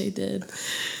 I wish I did.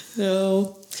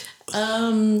 No.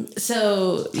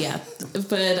 So yeah,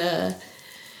 but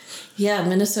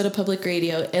Minnesota Public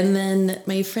Radio, and then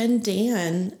my friend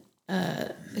Dan,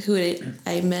 who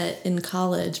I met in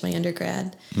college, my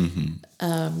undergrad,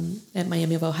 at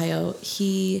Miami of Ohio,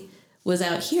 he was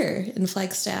out here in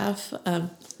Flagstaff.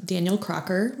 Daniel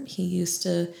Crocker, he used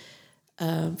to,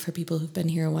 for people who've been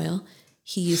here a while,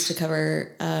 he used to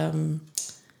cover,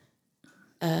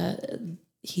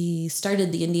 he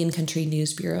started the Indian Country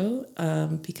News Bureau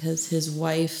because his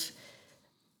wife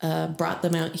brought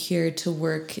them out here to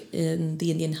work in the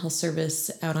Indian Health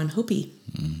Service out on Hopi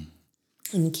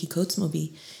in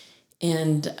Kikotsmobi.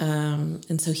 And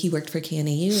so he worked for KNAU,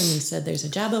 and he said, there's a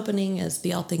job opening as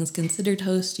the All Things Considered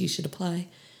host. You should apply.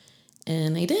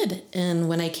 And I did. And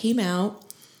when I came out,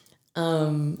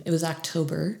 it was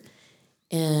October,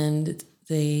 and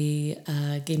they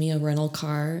gave me a rental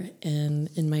car.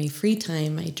 And in my free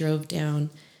time, I drove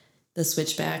down the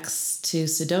switchbacks to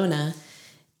Sedona,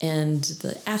 and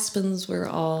the aspens were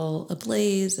all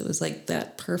ablaze. It was like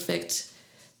that perfect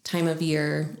time of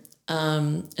year.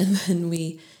 And then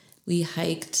we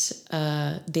hiked,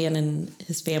 Dan and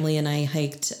his family and I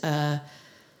hiked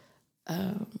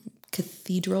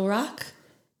Cathedral Rock,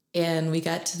 and we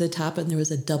got to the top, and there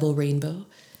was a double rainbow,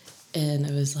 and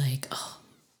I was like, oh,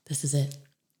 this is it.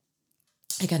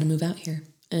 I got to move out here.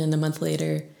 And a month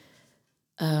later,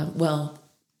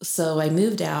 so I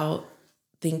moved out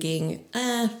thinking,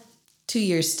 2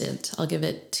 year stint. I'll give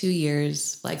it 2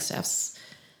 years. Flagstaff's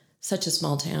such a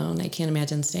small town. I can't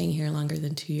imagine staying here longer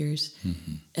than 2 years.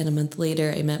 And a month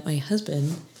later, I met my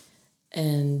husband,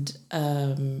 and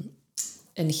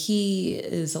he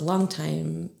is a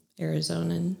longtime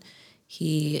Arizonan.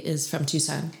 He is from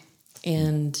Tucson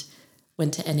and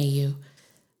went to NAU,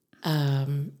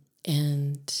 and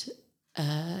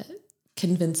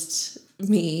convinced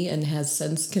me, and has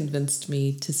since convinced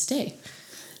me to stay.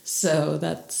 So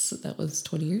that was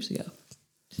 20 years ago.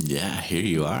 Yeah, here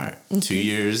you are. 2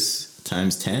 years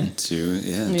times 10.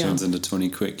 Turns into 20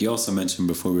 quick. You also mentioned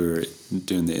before we were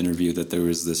doing the interview that there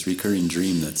was this recurring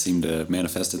dream that seemed to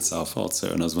manifest itself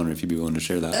also, and I was wondering if you'd be willing to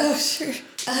share that. Oh, sure.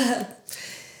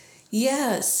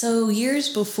 So years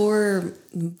before,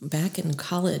 back in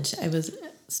college, I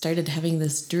started having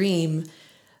this dream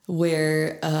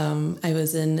where I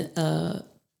was in a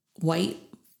white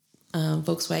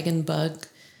Volkswagen Bug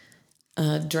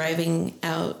driving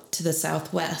out to the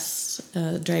Southwest,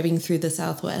 driving through the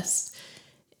Southwest.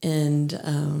 And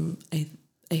I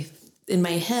in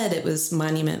my head, it was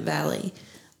Monument Valley,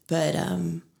 but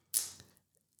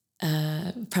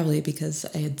probably because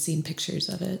I had seen pictures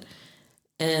of it.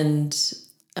 And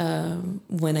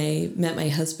when I met my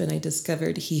husband, I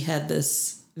discovered he had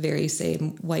this very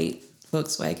same white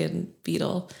Volkswagen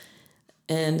Beetle,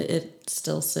 and it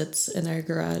still sits in our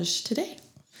garage today.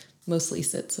 Mostly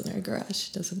sits in our garage.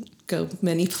 Doesn't go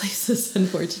many places,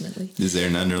 unfortunately. Is there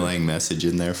an underlying message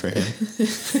in there for him?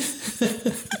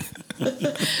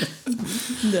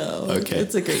 No. Okay.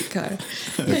 It's a great car.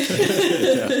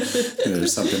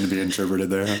 There's something to be interpreted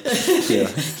there. Yeah.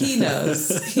 He knows.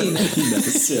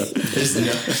 Yeah.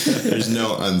 There's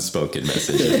no unspoken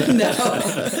message. No.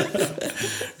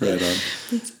 Right on.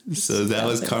 So that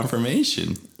was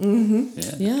confirmation.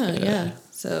 Mm-hmm. Yeah.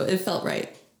 So it felt right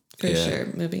for sure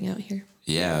moving out here.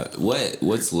 Yeah.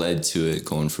 What's led to it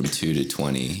going from 2 to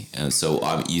 20?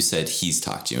 So you said he's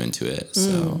talked you into it.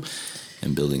 So.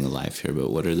 And building a life here,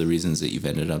 but what are the reasons that you've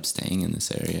ended up staying in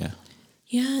this area?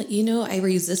 Yeah, I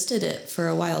resisted it for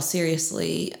a while,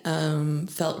 seriously.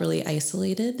 Felt really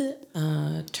isolated,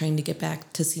 trying to get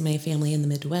back to see my family in the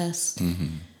Midwest.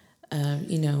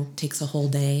 Mm-hmm. Takes a whole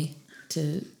day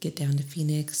to get down to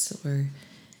Phoenix or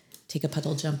take a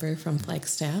puddle jumper from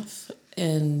Flagstaff.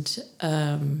 And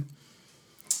to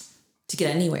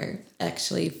get anywhere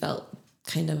actually felt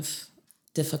kind of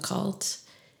difficult.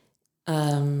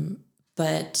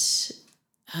 But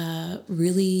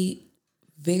really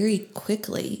very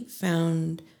quickly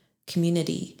found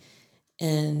community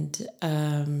and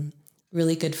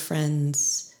really good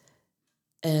friends.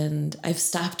 And I've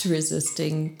stopped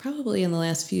resisting probably in the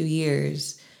last few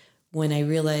years when I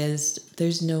realized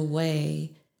there's no way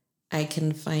I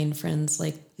can find friends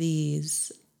like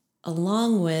these,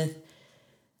 along with,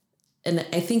 and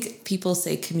I think people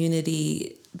say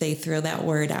community, they throw that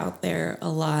word out there a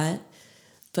lot.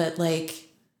 But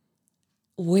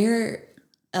where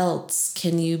else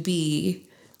can you be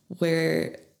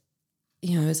where,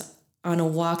 I was on a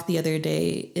walk the other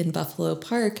day in Buffalo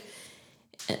Park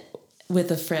with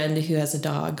a friend who has a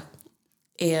dog,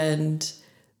 and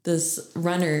this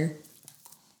runner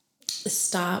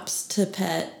stops to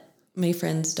pet my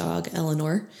friend's dog,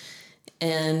 Eleanor,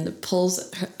 and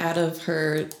pulls out of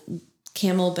her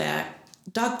Camelback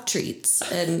dog treats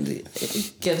and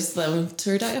gives them to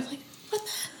her dog. I'm like,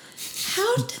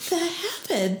 how did that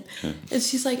happen? And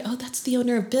she's like, oh, that's the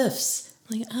owner of Biff's.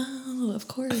 I'm like, oh, of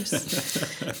course.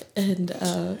 And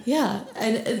and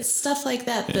it's stuff like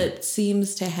that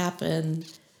seems to happen.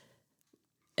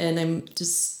 And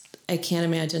I can't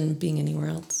imagine being anywhere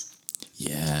else.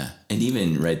 Yeah. And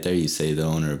even right there, you say the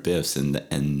owner of Biff's,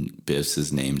 and Biff's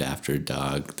is named after a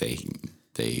dog.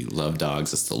 They love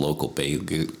dogs. It's the local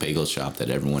bagel shop that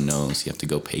everyone knows. You have to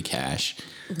go pay cash.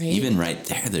 Right. Even right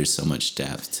there, there's so much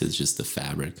depth to just the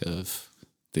fabric of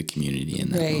the community in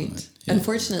that moment. Yeah.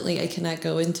 Unfortunately, I cannot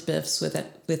go into Biff's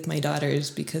with my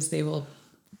daughters because they will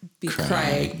be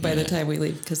crying by the time we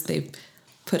leave, because they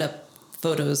put up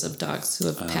photos of dogs who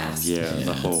have passed.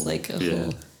 The whole it's like a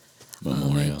whole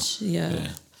memorial. homage. Yeah.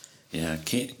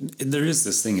 There is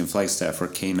this thing in Flagstaff where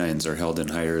canines are held in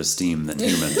higher esteem than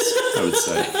humans, I would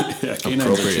say. Yeah, canines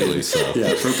appropriately so. Yeah,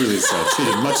 appropriately so.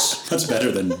 Treated much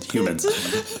better than humans.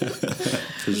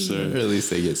 For sure. Or at least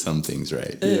they get some things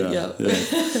right. Yeah.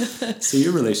 So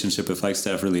your relationship with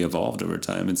Flagstaff really evolved over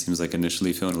time. It seems like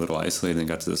initially feeling a little isolated and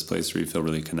got to this place where you feel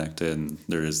really connected, and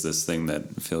there is this thing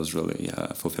that feels really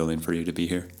fulfilling for you to be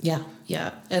here. Yeah.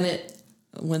 And it,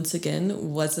 once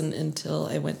again, wasn't until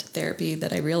I went to therapy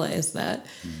that I realized that,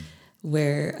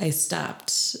 where I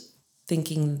stopped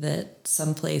thinking that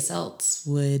someplace else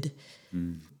was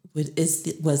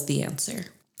the answer.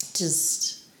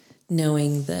 Just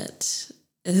knowing that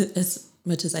as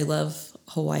much as I love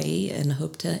Hawaii and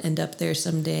hope to end up there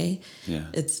someday,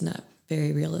 it's not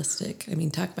very realistic. I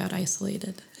mean, talk about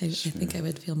isolated. I think I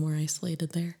would feel more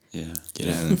isolated there. Yeah.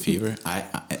 Get island fever.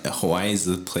 Hawaii is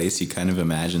the place you kind of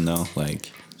imagine, though.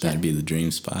 Like, that'd be the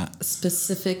dream spot.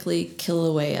 Specifically,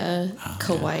 Kilauea,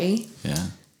 Kauai. Yeah.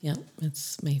 Yep,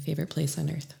 it's my favorite place on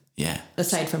earth. Yeah.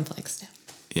 Aside from Flagstaff.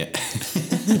 Yeah.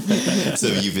 So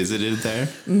you visited there?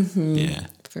 Mm-hmm. Yeah.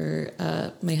 for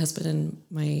my husband and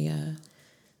my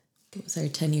it was our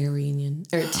 10-year reunion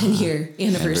or 10-year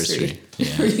anniversary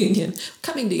Yeah. reunion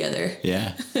coming together.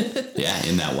 Yeah. Yeah,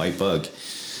 in that white bug.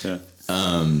 Yeah.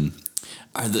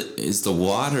 Is the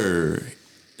water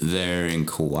there in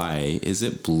Kauai, is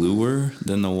it bluer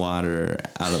than the water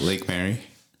out at Lake Mary?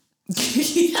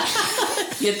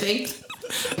 You think?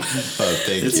 Oh,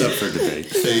 thank It's you. up for debate.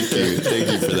 Thank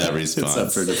you for that response. It's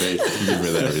up for debate. Thank you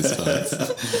for that response.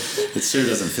 It sure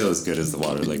doesn't feel as good as the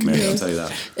water at Lake Mary, I'll tell you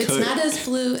that. It's not as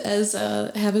blue as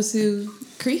Havasu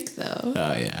Creek, though.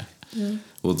 Oh yeah.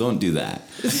 Well, don't do that.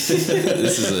 This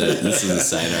is a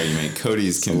side argument.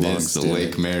 Cody's convinced the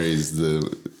Lake Mary's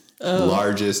the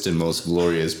largest and most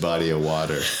glorious body of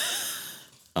water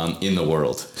in the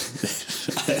world.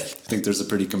 I think there's a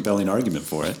pretty compelling argument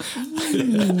for it.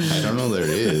 I don't know there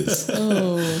is.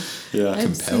 Oh, Yeah.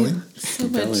 I've compelling? seen so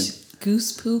Compelling. much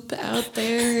goose poop out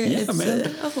there. Yeah, It's,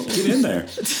 man. Get in there.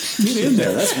 Get in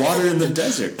there. That's water in the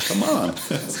desert. Come on.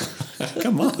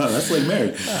 Come on. That's Lake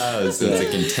Mary. So it's a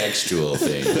contextual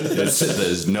thing.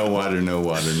 There's no water, no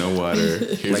water, no water.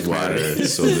 Here's Like water, Mary.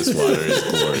 so this water is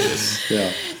glorious.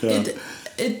 Yeah. Yeah.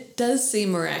 It does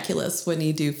seem miraculous when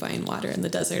you do find water in the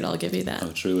desert. I'll give you that.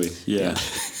 Oh, truly. Yeah.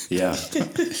 Yeah.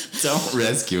 Don't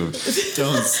rescue him.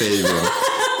 Don't save him.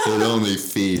 It only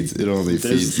feeds the There's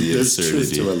truth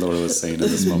absurdity. to what Laura was saying in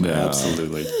this moment. No.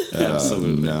 Absolutely.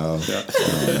 Absolutely. No. Yeah.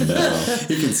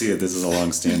 You can see it. This is a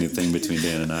long-standing thing between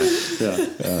Dan and I. Yeah.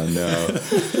 Oh no.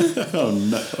 Oh,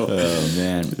 no. Oh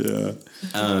man. Yeah.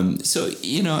 So,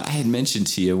 I had mentioned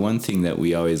to you one thing that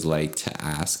we always like to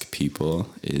ask people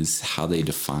is how they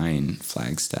define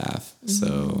Flagstaff.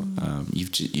 So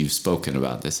you've spoken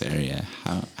about this area.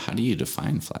 How do you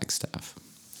define Flagstaff?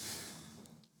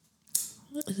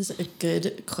 This is a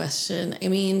good question. I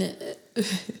mean,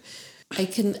 I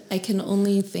can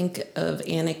only think of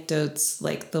anecdotes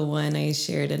like the one I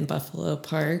shared in Buffalo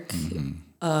Park.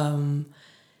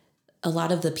 A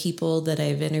lot of the people that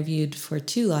I've interviewed for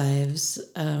Two Lives,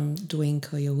 Dwayne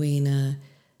Koyawena,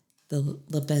 the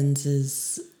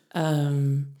Lebenzes,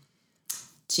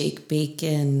 Jake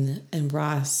Bacon, and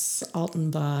Ross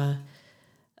Altenbaugh,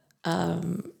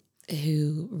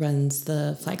 who runs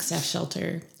the Flagstaff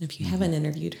shelter. If you haven't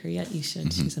interviewed her yet, you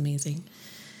should. She's amazing.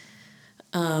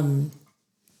 Are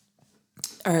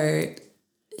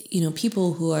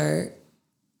people who are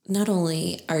not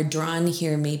only are drawn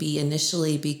here maybe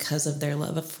initially because of their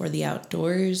love for the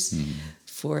outdoors,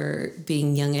 for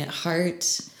being young at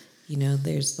heart.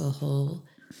 There's the whole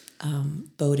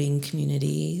boating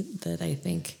community that I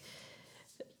think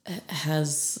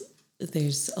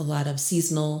there's a lot of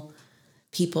seasonal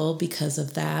people because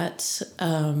of that.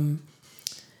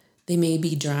 They may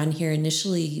be drawn here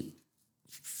initially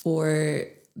for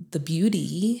the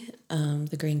beauty,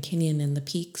 the Grand Canyon and the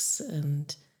peaks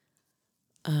and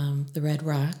the Red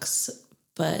Rocks,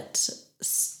 but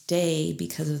stay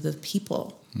because of the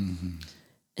people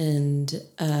and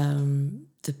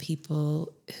the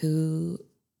people who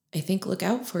I think look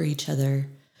out for each other.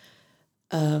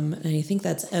 And I think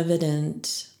that's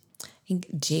evident. I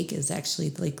think Jake is actually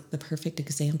like the perfect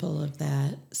example of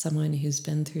that. Someone who's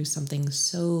been through something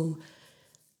so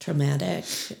traumatic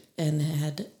and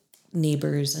had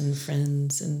neighbors and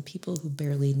friends and people who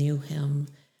barely knew him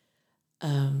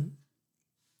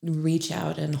reach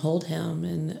out and hold him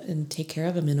and take care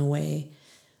of him in a way,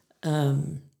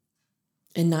 and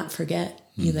not forget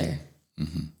either.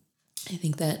 I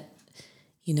think that,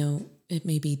 it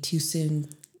may be too soon,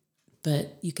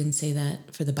 but you can say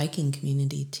that for the biking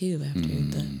community too, after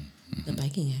the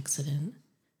biking accident.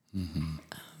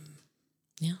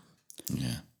 Yeah.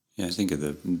 Yeah, I think of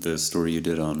the story you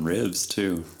did on Rivs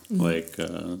too, like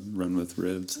Run with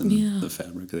Rivs and the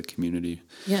fabric of the community.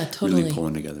 Yeah, totally. Really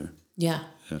pulling together. Yeah.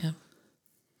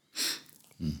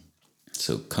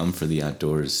 So come for the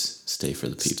outdoors, stay for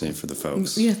the people. Stay for the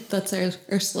folks. Yeah, that's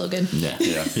our slogan. Yeah.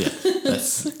 Yeah.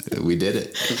 We did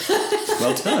it.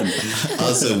 Well done.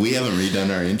 Also, we haven't redone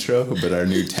our intro, but our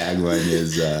new tagline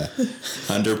is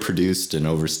underproduced and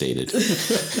overstated.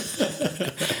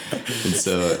 And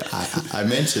so I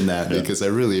mentioned that because I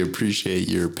really appreciate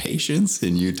your patience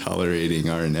and you tolerating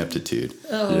our ineptitude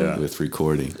with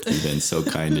recording. You've been so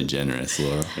kind and generous,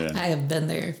 Laurel. Yeah. I have been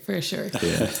there for sure.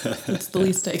 Yeah. It's the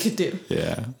least I could do.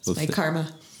 Yeah. Well, My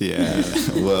karma. yeah.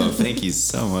 Well, thank you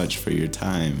so much for your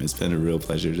time. It's been a real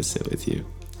pleasure to sit with you.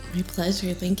 My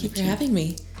pleasure. Thank you for having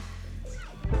me.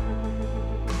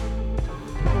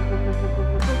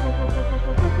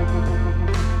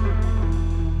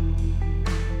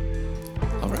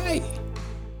 All right.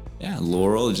 Yeah,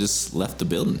 Laurel just left the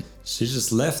building. She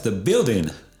just left the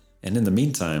building. And in the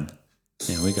meantime,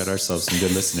 we got ourselves some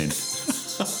good listening.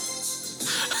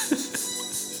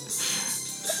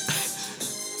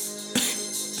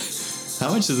 How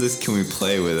much of this can we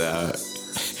play without?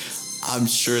 I'm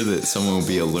sure that someone will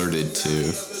be alerted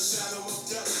to.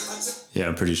 Yeah,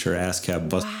 I'm pretty sure ASCAP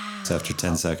busts after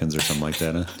 10 seconds or something like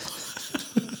that, huh?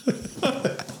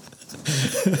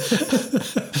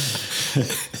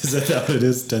 Is that what it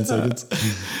is? 10 seconds?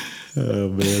 Oh,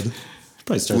 man.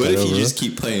 Probably start What that if over. you just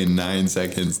keep playing 9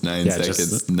 seconds, 9 Yeah, seconds,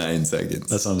 just 9 seconds?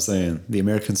 That's what I'm saying. The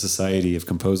American Society of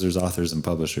Composers, Authors, and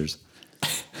Publishers.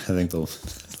 I think they'll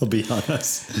be on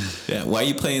us. Yeah. Why are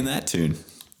you playing that tune?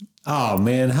 Oh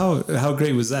man, how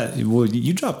great was that? Well,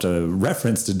 you dropped a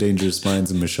reference to Dangerous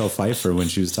Minds and Michelle Pfeiffer when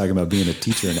she was talking about being a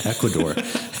teacher in Ecuador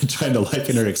and trying to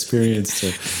liken her experience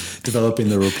to developing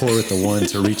the rapport with the one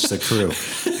to reach the crew.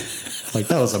 Like,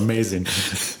 that was amazing.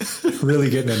 Really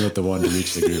getting in with the one to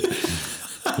reach the group.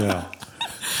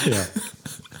 Yeah.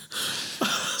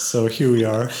 So here we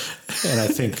are, and I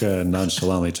think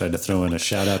nonchalantly tried to throw in a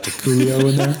shout out to Coolio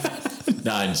in there.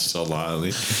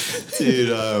 Nonchalantly. Dude,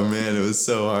 oh man, it was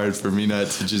so hard for me not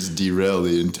to just derail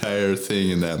the entire thing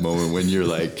in that moment when you're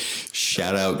like,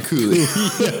 shout out Coolio.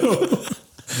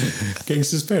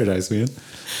 Gangsta's Paradise, man.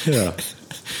 Yeah.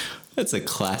 That's a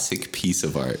classic piece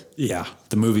of art. Yeah,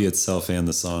 the movie itself and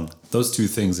the song; those two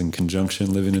things in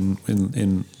conjunction, living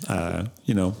in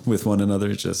with one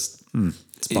another, just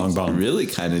it's bong bong. It really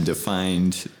kind of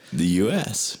defined the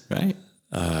U.S., right?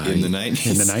 In the 90s.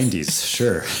 In the 90s,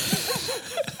 sure.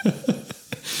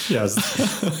 Yes,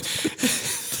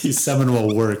 the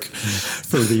seminal work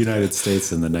for the United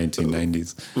States in the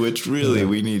 1990s. Which really,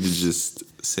 we need to just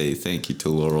say thank you to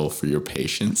Laurel for your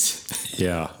patience.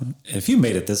 Yeah, if you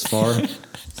made it this far,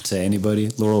 to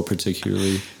anybody, Laurel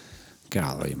particularly,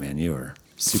 golly, man, you are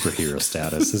superhero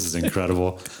status. This is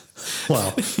incredible.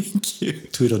 Wow. Thank you.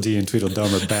 Tweedledee and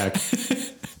Tweedledum are back.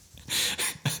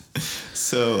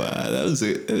 So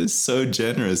it was so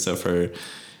generous of her.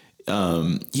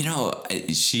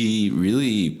 She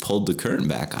really pulled the curtain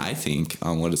back, I think,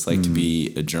 on what it's like to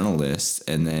be a journalist.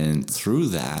 And then through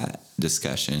that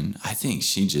discussion, I think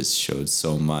she just showed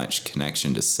so much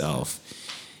connection to self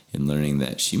in learning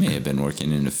that she may have been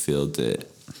working in a field that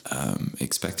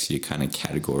expects you to kind of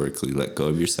categorically let go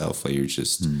of yourself while you're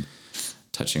just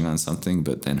touching on something,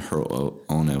 but then her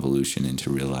own evolution into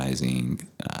realizing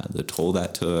the toll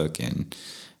that took and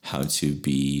how to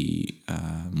be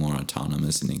more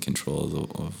autonomous and in control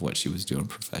of what she was doing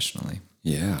professionally.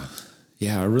 Yeah.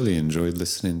 I really enjoyed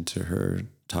listening to her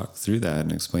talk through that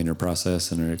and explain her process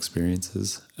and her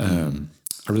experiences. I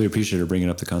really appreciate her bringing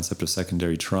up the concept of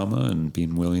secondary trauma and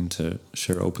being willing to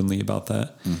share openly about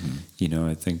that.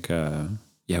 I think,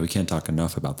 we can't talk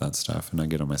enough about that stuff. And I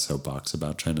get on my soapbox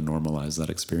about trying to normalize that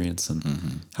experience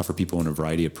and how for people in a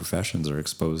variety of professions are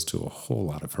exposed to a whole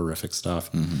lot of horrific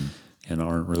stuff and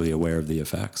aren't really aware of the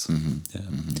effects.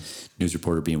 News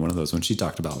reporter being one of those. When she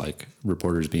talked about like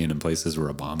reporters being in places where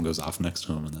a bomb goes off next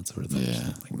to them and that sort of thing.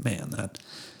 Yeah. Like, man, that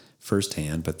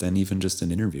firsthand, but then even just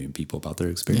in interviewing people about their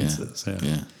experiences.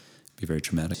 Yeah. Be very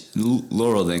traumatic.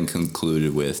 Laurel then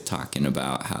concluded with talking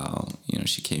about how,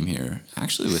 she came here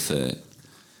actually with a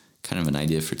kind of an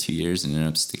idea for 2 years and ended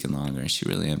up sticking longer. And she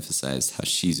really emphasized how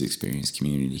she's experienced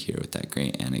community here with that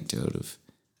great anecdote of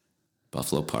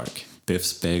Buffalo Park.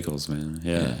 Biff's Bagels, man.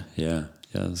 Yeah,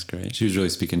 that's great. She was really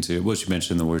speaking to, she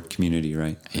mentioned the word community,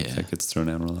 right? Yeah. That gets thrown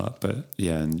out a lot. But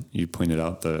yeah, and you pointed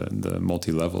out the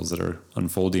multi-levels that are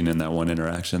unfolding in that one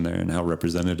interaction there and how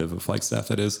representative of Flagstaff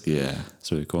that is. Yeah.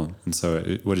 It's really cool. And so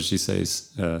what did she say?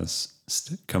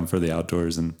 Come for the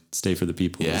outdoors and stay for the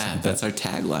people. Yeah, that's our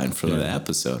tagline for the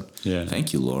episode. Yeah.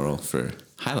 Thank you, Laurel, for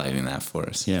highlighting that for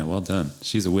us. Yeah, well done.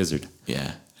 She's a wizard.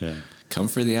 Yeah. Yeah. Come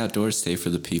for the outdoors, stay for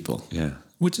the people. Yeah.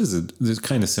 Which is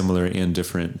kind of similar and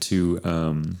different to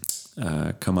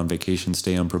come on vacation,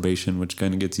 stay on probation, which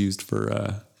kind of gets used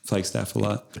for Flagstaff a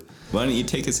lot. Why don't you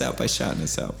take us out by shouting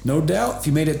us out? No doubt. If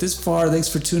you made it this far, thanks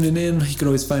for tuning in. You can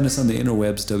always find us on the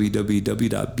interwebs,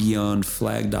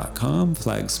 www.beyondflag.com,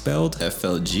 flag spelled.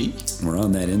 FLG. We're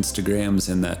on that Instagrams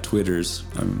and that Twitters.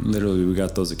 Literally, we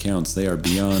got those accounts. They are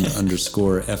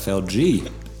beyond_FLG.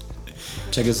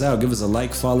 Check us out. Give us a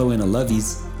like, follow, and a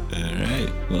lovies. All right.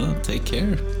 Well, take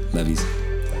care. Lovies.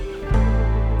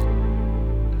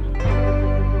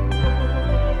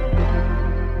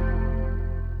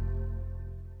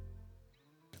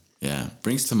 Yeah,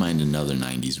 brings to mind another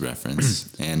 90s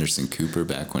reference. Anderson Cooper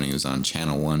back when he was on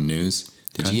Channel 1 News.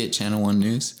 Did you get Channel 1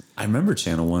 News? I remember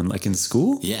Channel 1, like in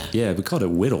school? Yeah. Yeah, we called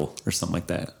it Whittle or something like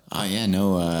that. Oh, yeah,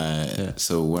 no.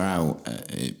 So where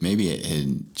maybe it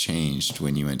had changed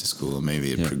when you went to school.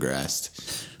 Maybe it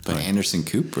progressed. But Anderson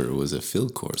Cooper was a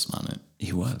field correspondent.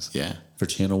 He was. Yeah. For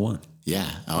Channel 1. Yeah.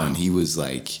 Oh, and he was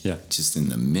like Yeah. just in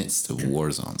the midst of war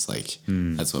zones. Like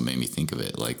that's what made me think of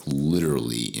it. Like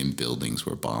literally in buildings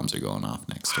where bombs are going off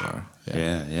next door.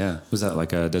 Yeah. Was that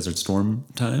like a Desert Storm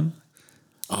time?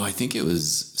 Oh, I think it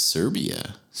was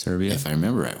Serbia. Serbia? If I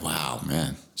remember right. Wow,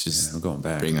 man. Just Yeah, we're going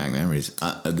back. bring back memories.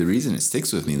 The reason it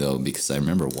sticks with me though, because I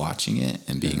remember watching it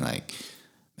and being like,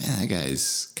 man, that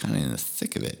guy's kind of in the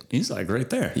thick of it. He's like right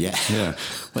there. Yeah. Yeah.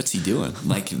 What's he doing?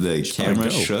 Like the camera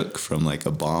probably go. shook from like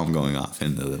a bomb going off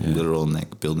in the literal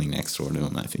building next door to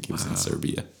him. I think it was in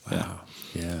Serbia. Wow.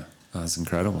 Yeah. That's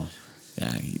incredible.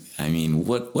 Yeah. I mean,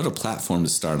 what a platform to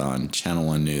start on. Channel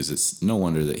 1 News. It's no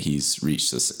wonder that he's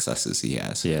reached the successes he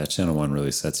has. Yeah, Channel 1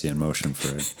 really sets you in motion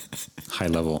for a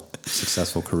high-level,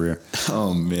 successful career.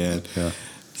 Oh, man. Yeah.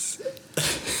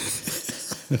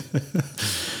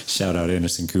 Shout out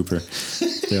Anderson Cooper.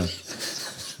 Yeah.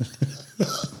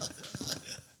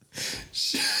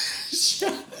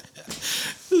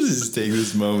 Let's just take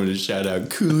this moment to shout out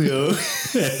Coolio.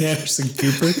 Anderson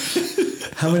Cooper.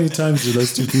 How many times do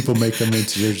those two people make them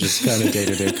into your just kind of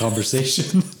day-to-day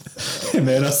conversation? Hey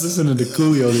man, I was listening to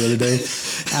Coolio the other day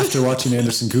after watching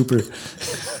Anderson Cooper.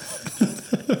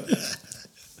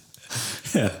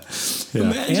 Yeah.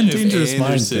 Imagine And Dangerous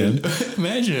Minds, man.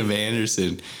 Imagine if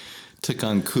Anderson took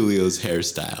on Coolio's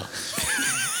hairstyle.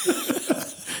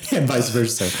 And vice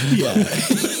versa. Yeah.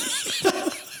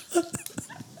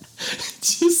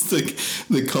 Just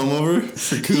the comb over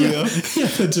for Coolio.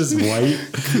 Yeah, just white.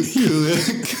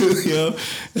 Coolio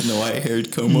and the white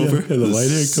haired comb over. and the white-haired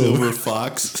comb silver over.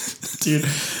 fox. Dude,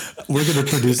 we're going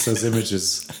to produce those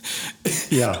images.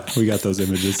 Yeah, we got those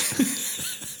images.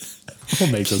 We'll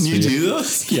make those Can for you you. do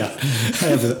those? Yeah,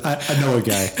 I know a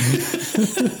guy.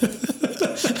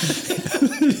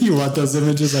 You want those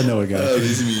images? I know a guy. Oh,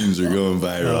 these memes are going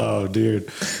viral. Oh, dude.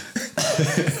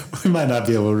 We might not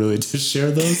be able to really just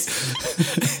share those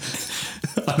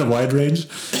on a wide range.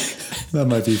 That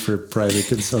might be for private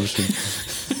consumption.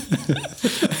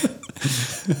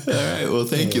 All right. Well,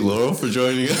 thank you, Laurel, for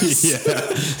joining us. Yeah.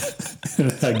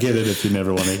 I get it if you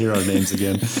never want to hear our names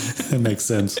again. That makes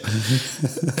sense.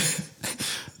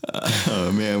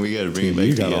 Oh, man, we got to bring it back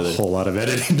You got together. a whole lot of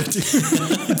editing to do.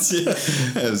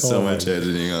 I have so much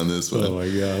editing on this one. Oh my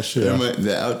gosh. Yeah.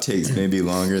 The outtakes may be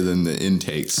longer than the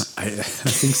intakes. I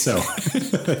think so.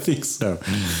 I think so.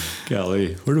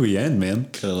 Golly. Where do we end, man?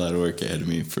 Got a lot of work ahead of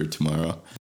me for tomorrow.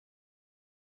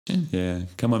 Yeah.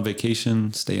 Come on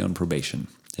vacation, stay on probation.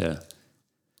 Yeah.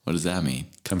 What does that mean?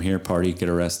 Come here, party, get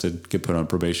arrested, get put on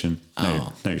probation.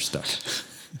 Now you're stuck.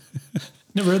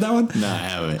 Never heard that one? No, I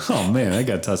haven't. Oh man, I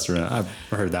got tossed around. I've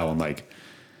heard that one like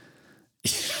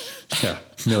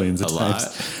millions of A times.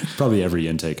 lot. Probably every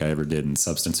intake I ever did in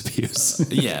substance abuse.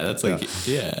 Yeah, that's like,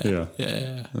 yeah.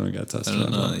 I got tossed I don't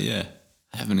around. know. Yeah.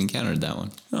 I haven't encountered that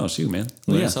one. Oh shoot, man.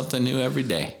 Well, Learn yeah. something new every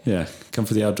day. Yeah. Come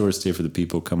for the outdoors, stay for the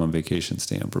people, come on vacation,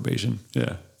 stay on probation.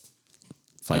 Yeah.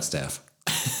 Flagstaff.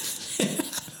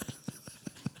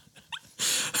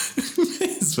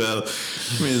 Well,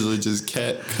 may as well just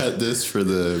cut this for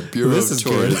the Bureau This of is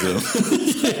good. Tourism.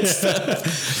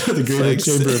 For the Greater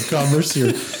Flagstaff. Chamber of Commerce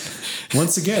here.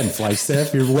 Once again,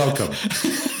 Flagstaff, you're welcome.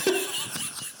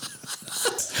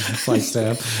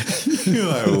 Flagstaff. You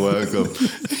are welcome.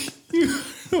 You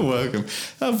are welcome.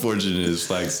 How fortunate is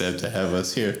Flagstaff to have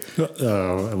us here?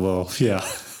 Oh, well, yeah.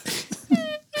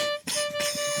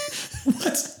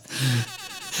 What?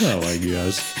 Oh my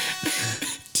gosh.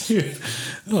 Dude.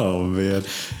 Oh man.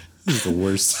 This is the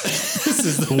worst. This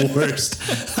is the worst.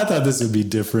 I thought this would be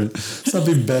different.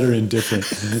 Something better and different.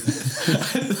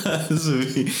 This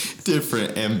would be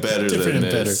different and better Different than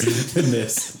and better this. than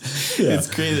this. Yeah. It's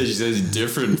great that she says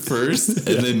different first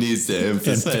and then needs to And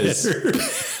emphasize. better.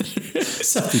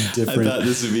 Something I different. thought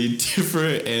this would be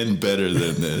different and better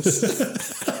than this.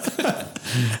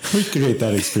 We create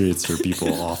that experience for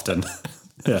people often.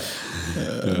 Yeah.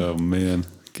 Oh man.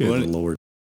 Good What- Lord.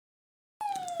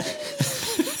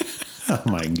 Oh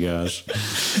my gosh.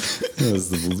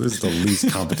 This is the least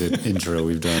competent intro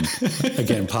we've done.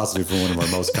 Again, possibly for one of our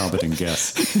most competent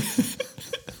guests.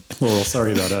 Laurel,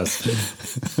 sorry about us.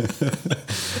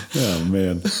 Oh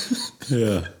man.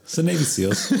 Yeah. So Navy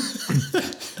SEALs.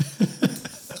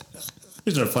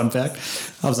 Here's a fun fact.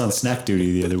 I was on snack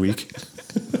duty the other week.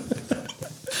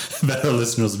 I bet our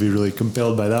listeners will be really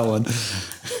compelled by that one.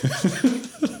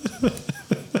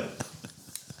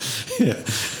 Yeah.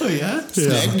 Oh yeah,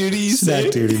 snack duty. You Snack say?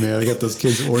 duty, man. I got those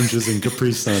kids oranges and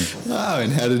Capri Sun. Wow,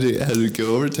 and how did it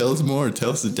go over? Tell us more.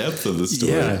 Tell us the depth of the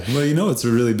story. Yeah, well, you know, it's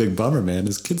a really big bummer, man.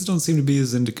 Is kids don't seem to be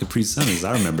as into Capri Sun as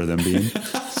I remember them being.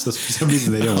 So for some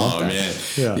reason they don't want Oh that.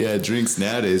 man, yeah. Drinks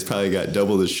nowadays probably got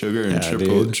double the sugar and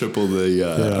triple the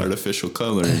artificial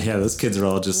color. Yeah, those kids are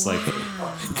all just like,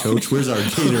 Coach, where's our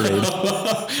Gatorade?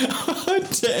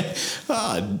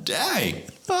 Oh dang!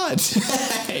 Oh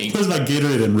dang! Where's my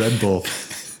Gatorade and Red Bull?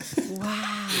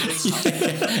 Wow. That's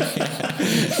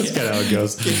kind of how it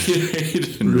goes.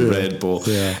 Gatorade and Red Bull.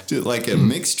 Yeah. Dude, like a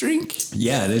mixed drink.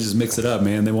 Yeah, they just mix it up,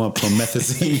 man. They want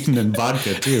promethazine and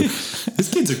vodka too. These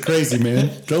kids are crazy,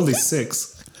 man. They're only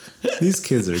 6. These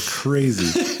kids are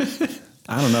crazy.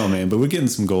 I don't know, man, but we're getting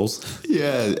some goals.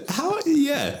 Yeah. How?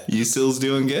 Yeah. You still's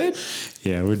doing good.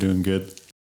 Yeah, we're doing good.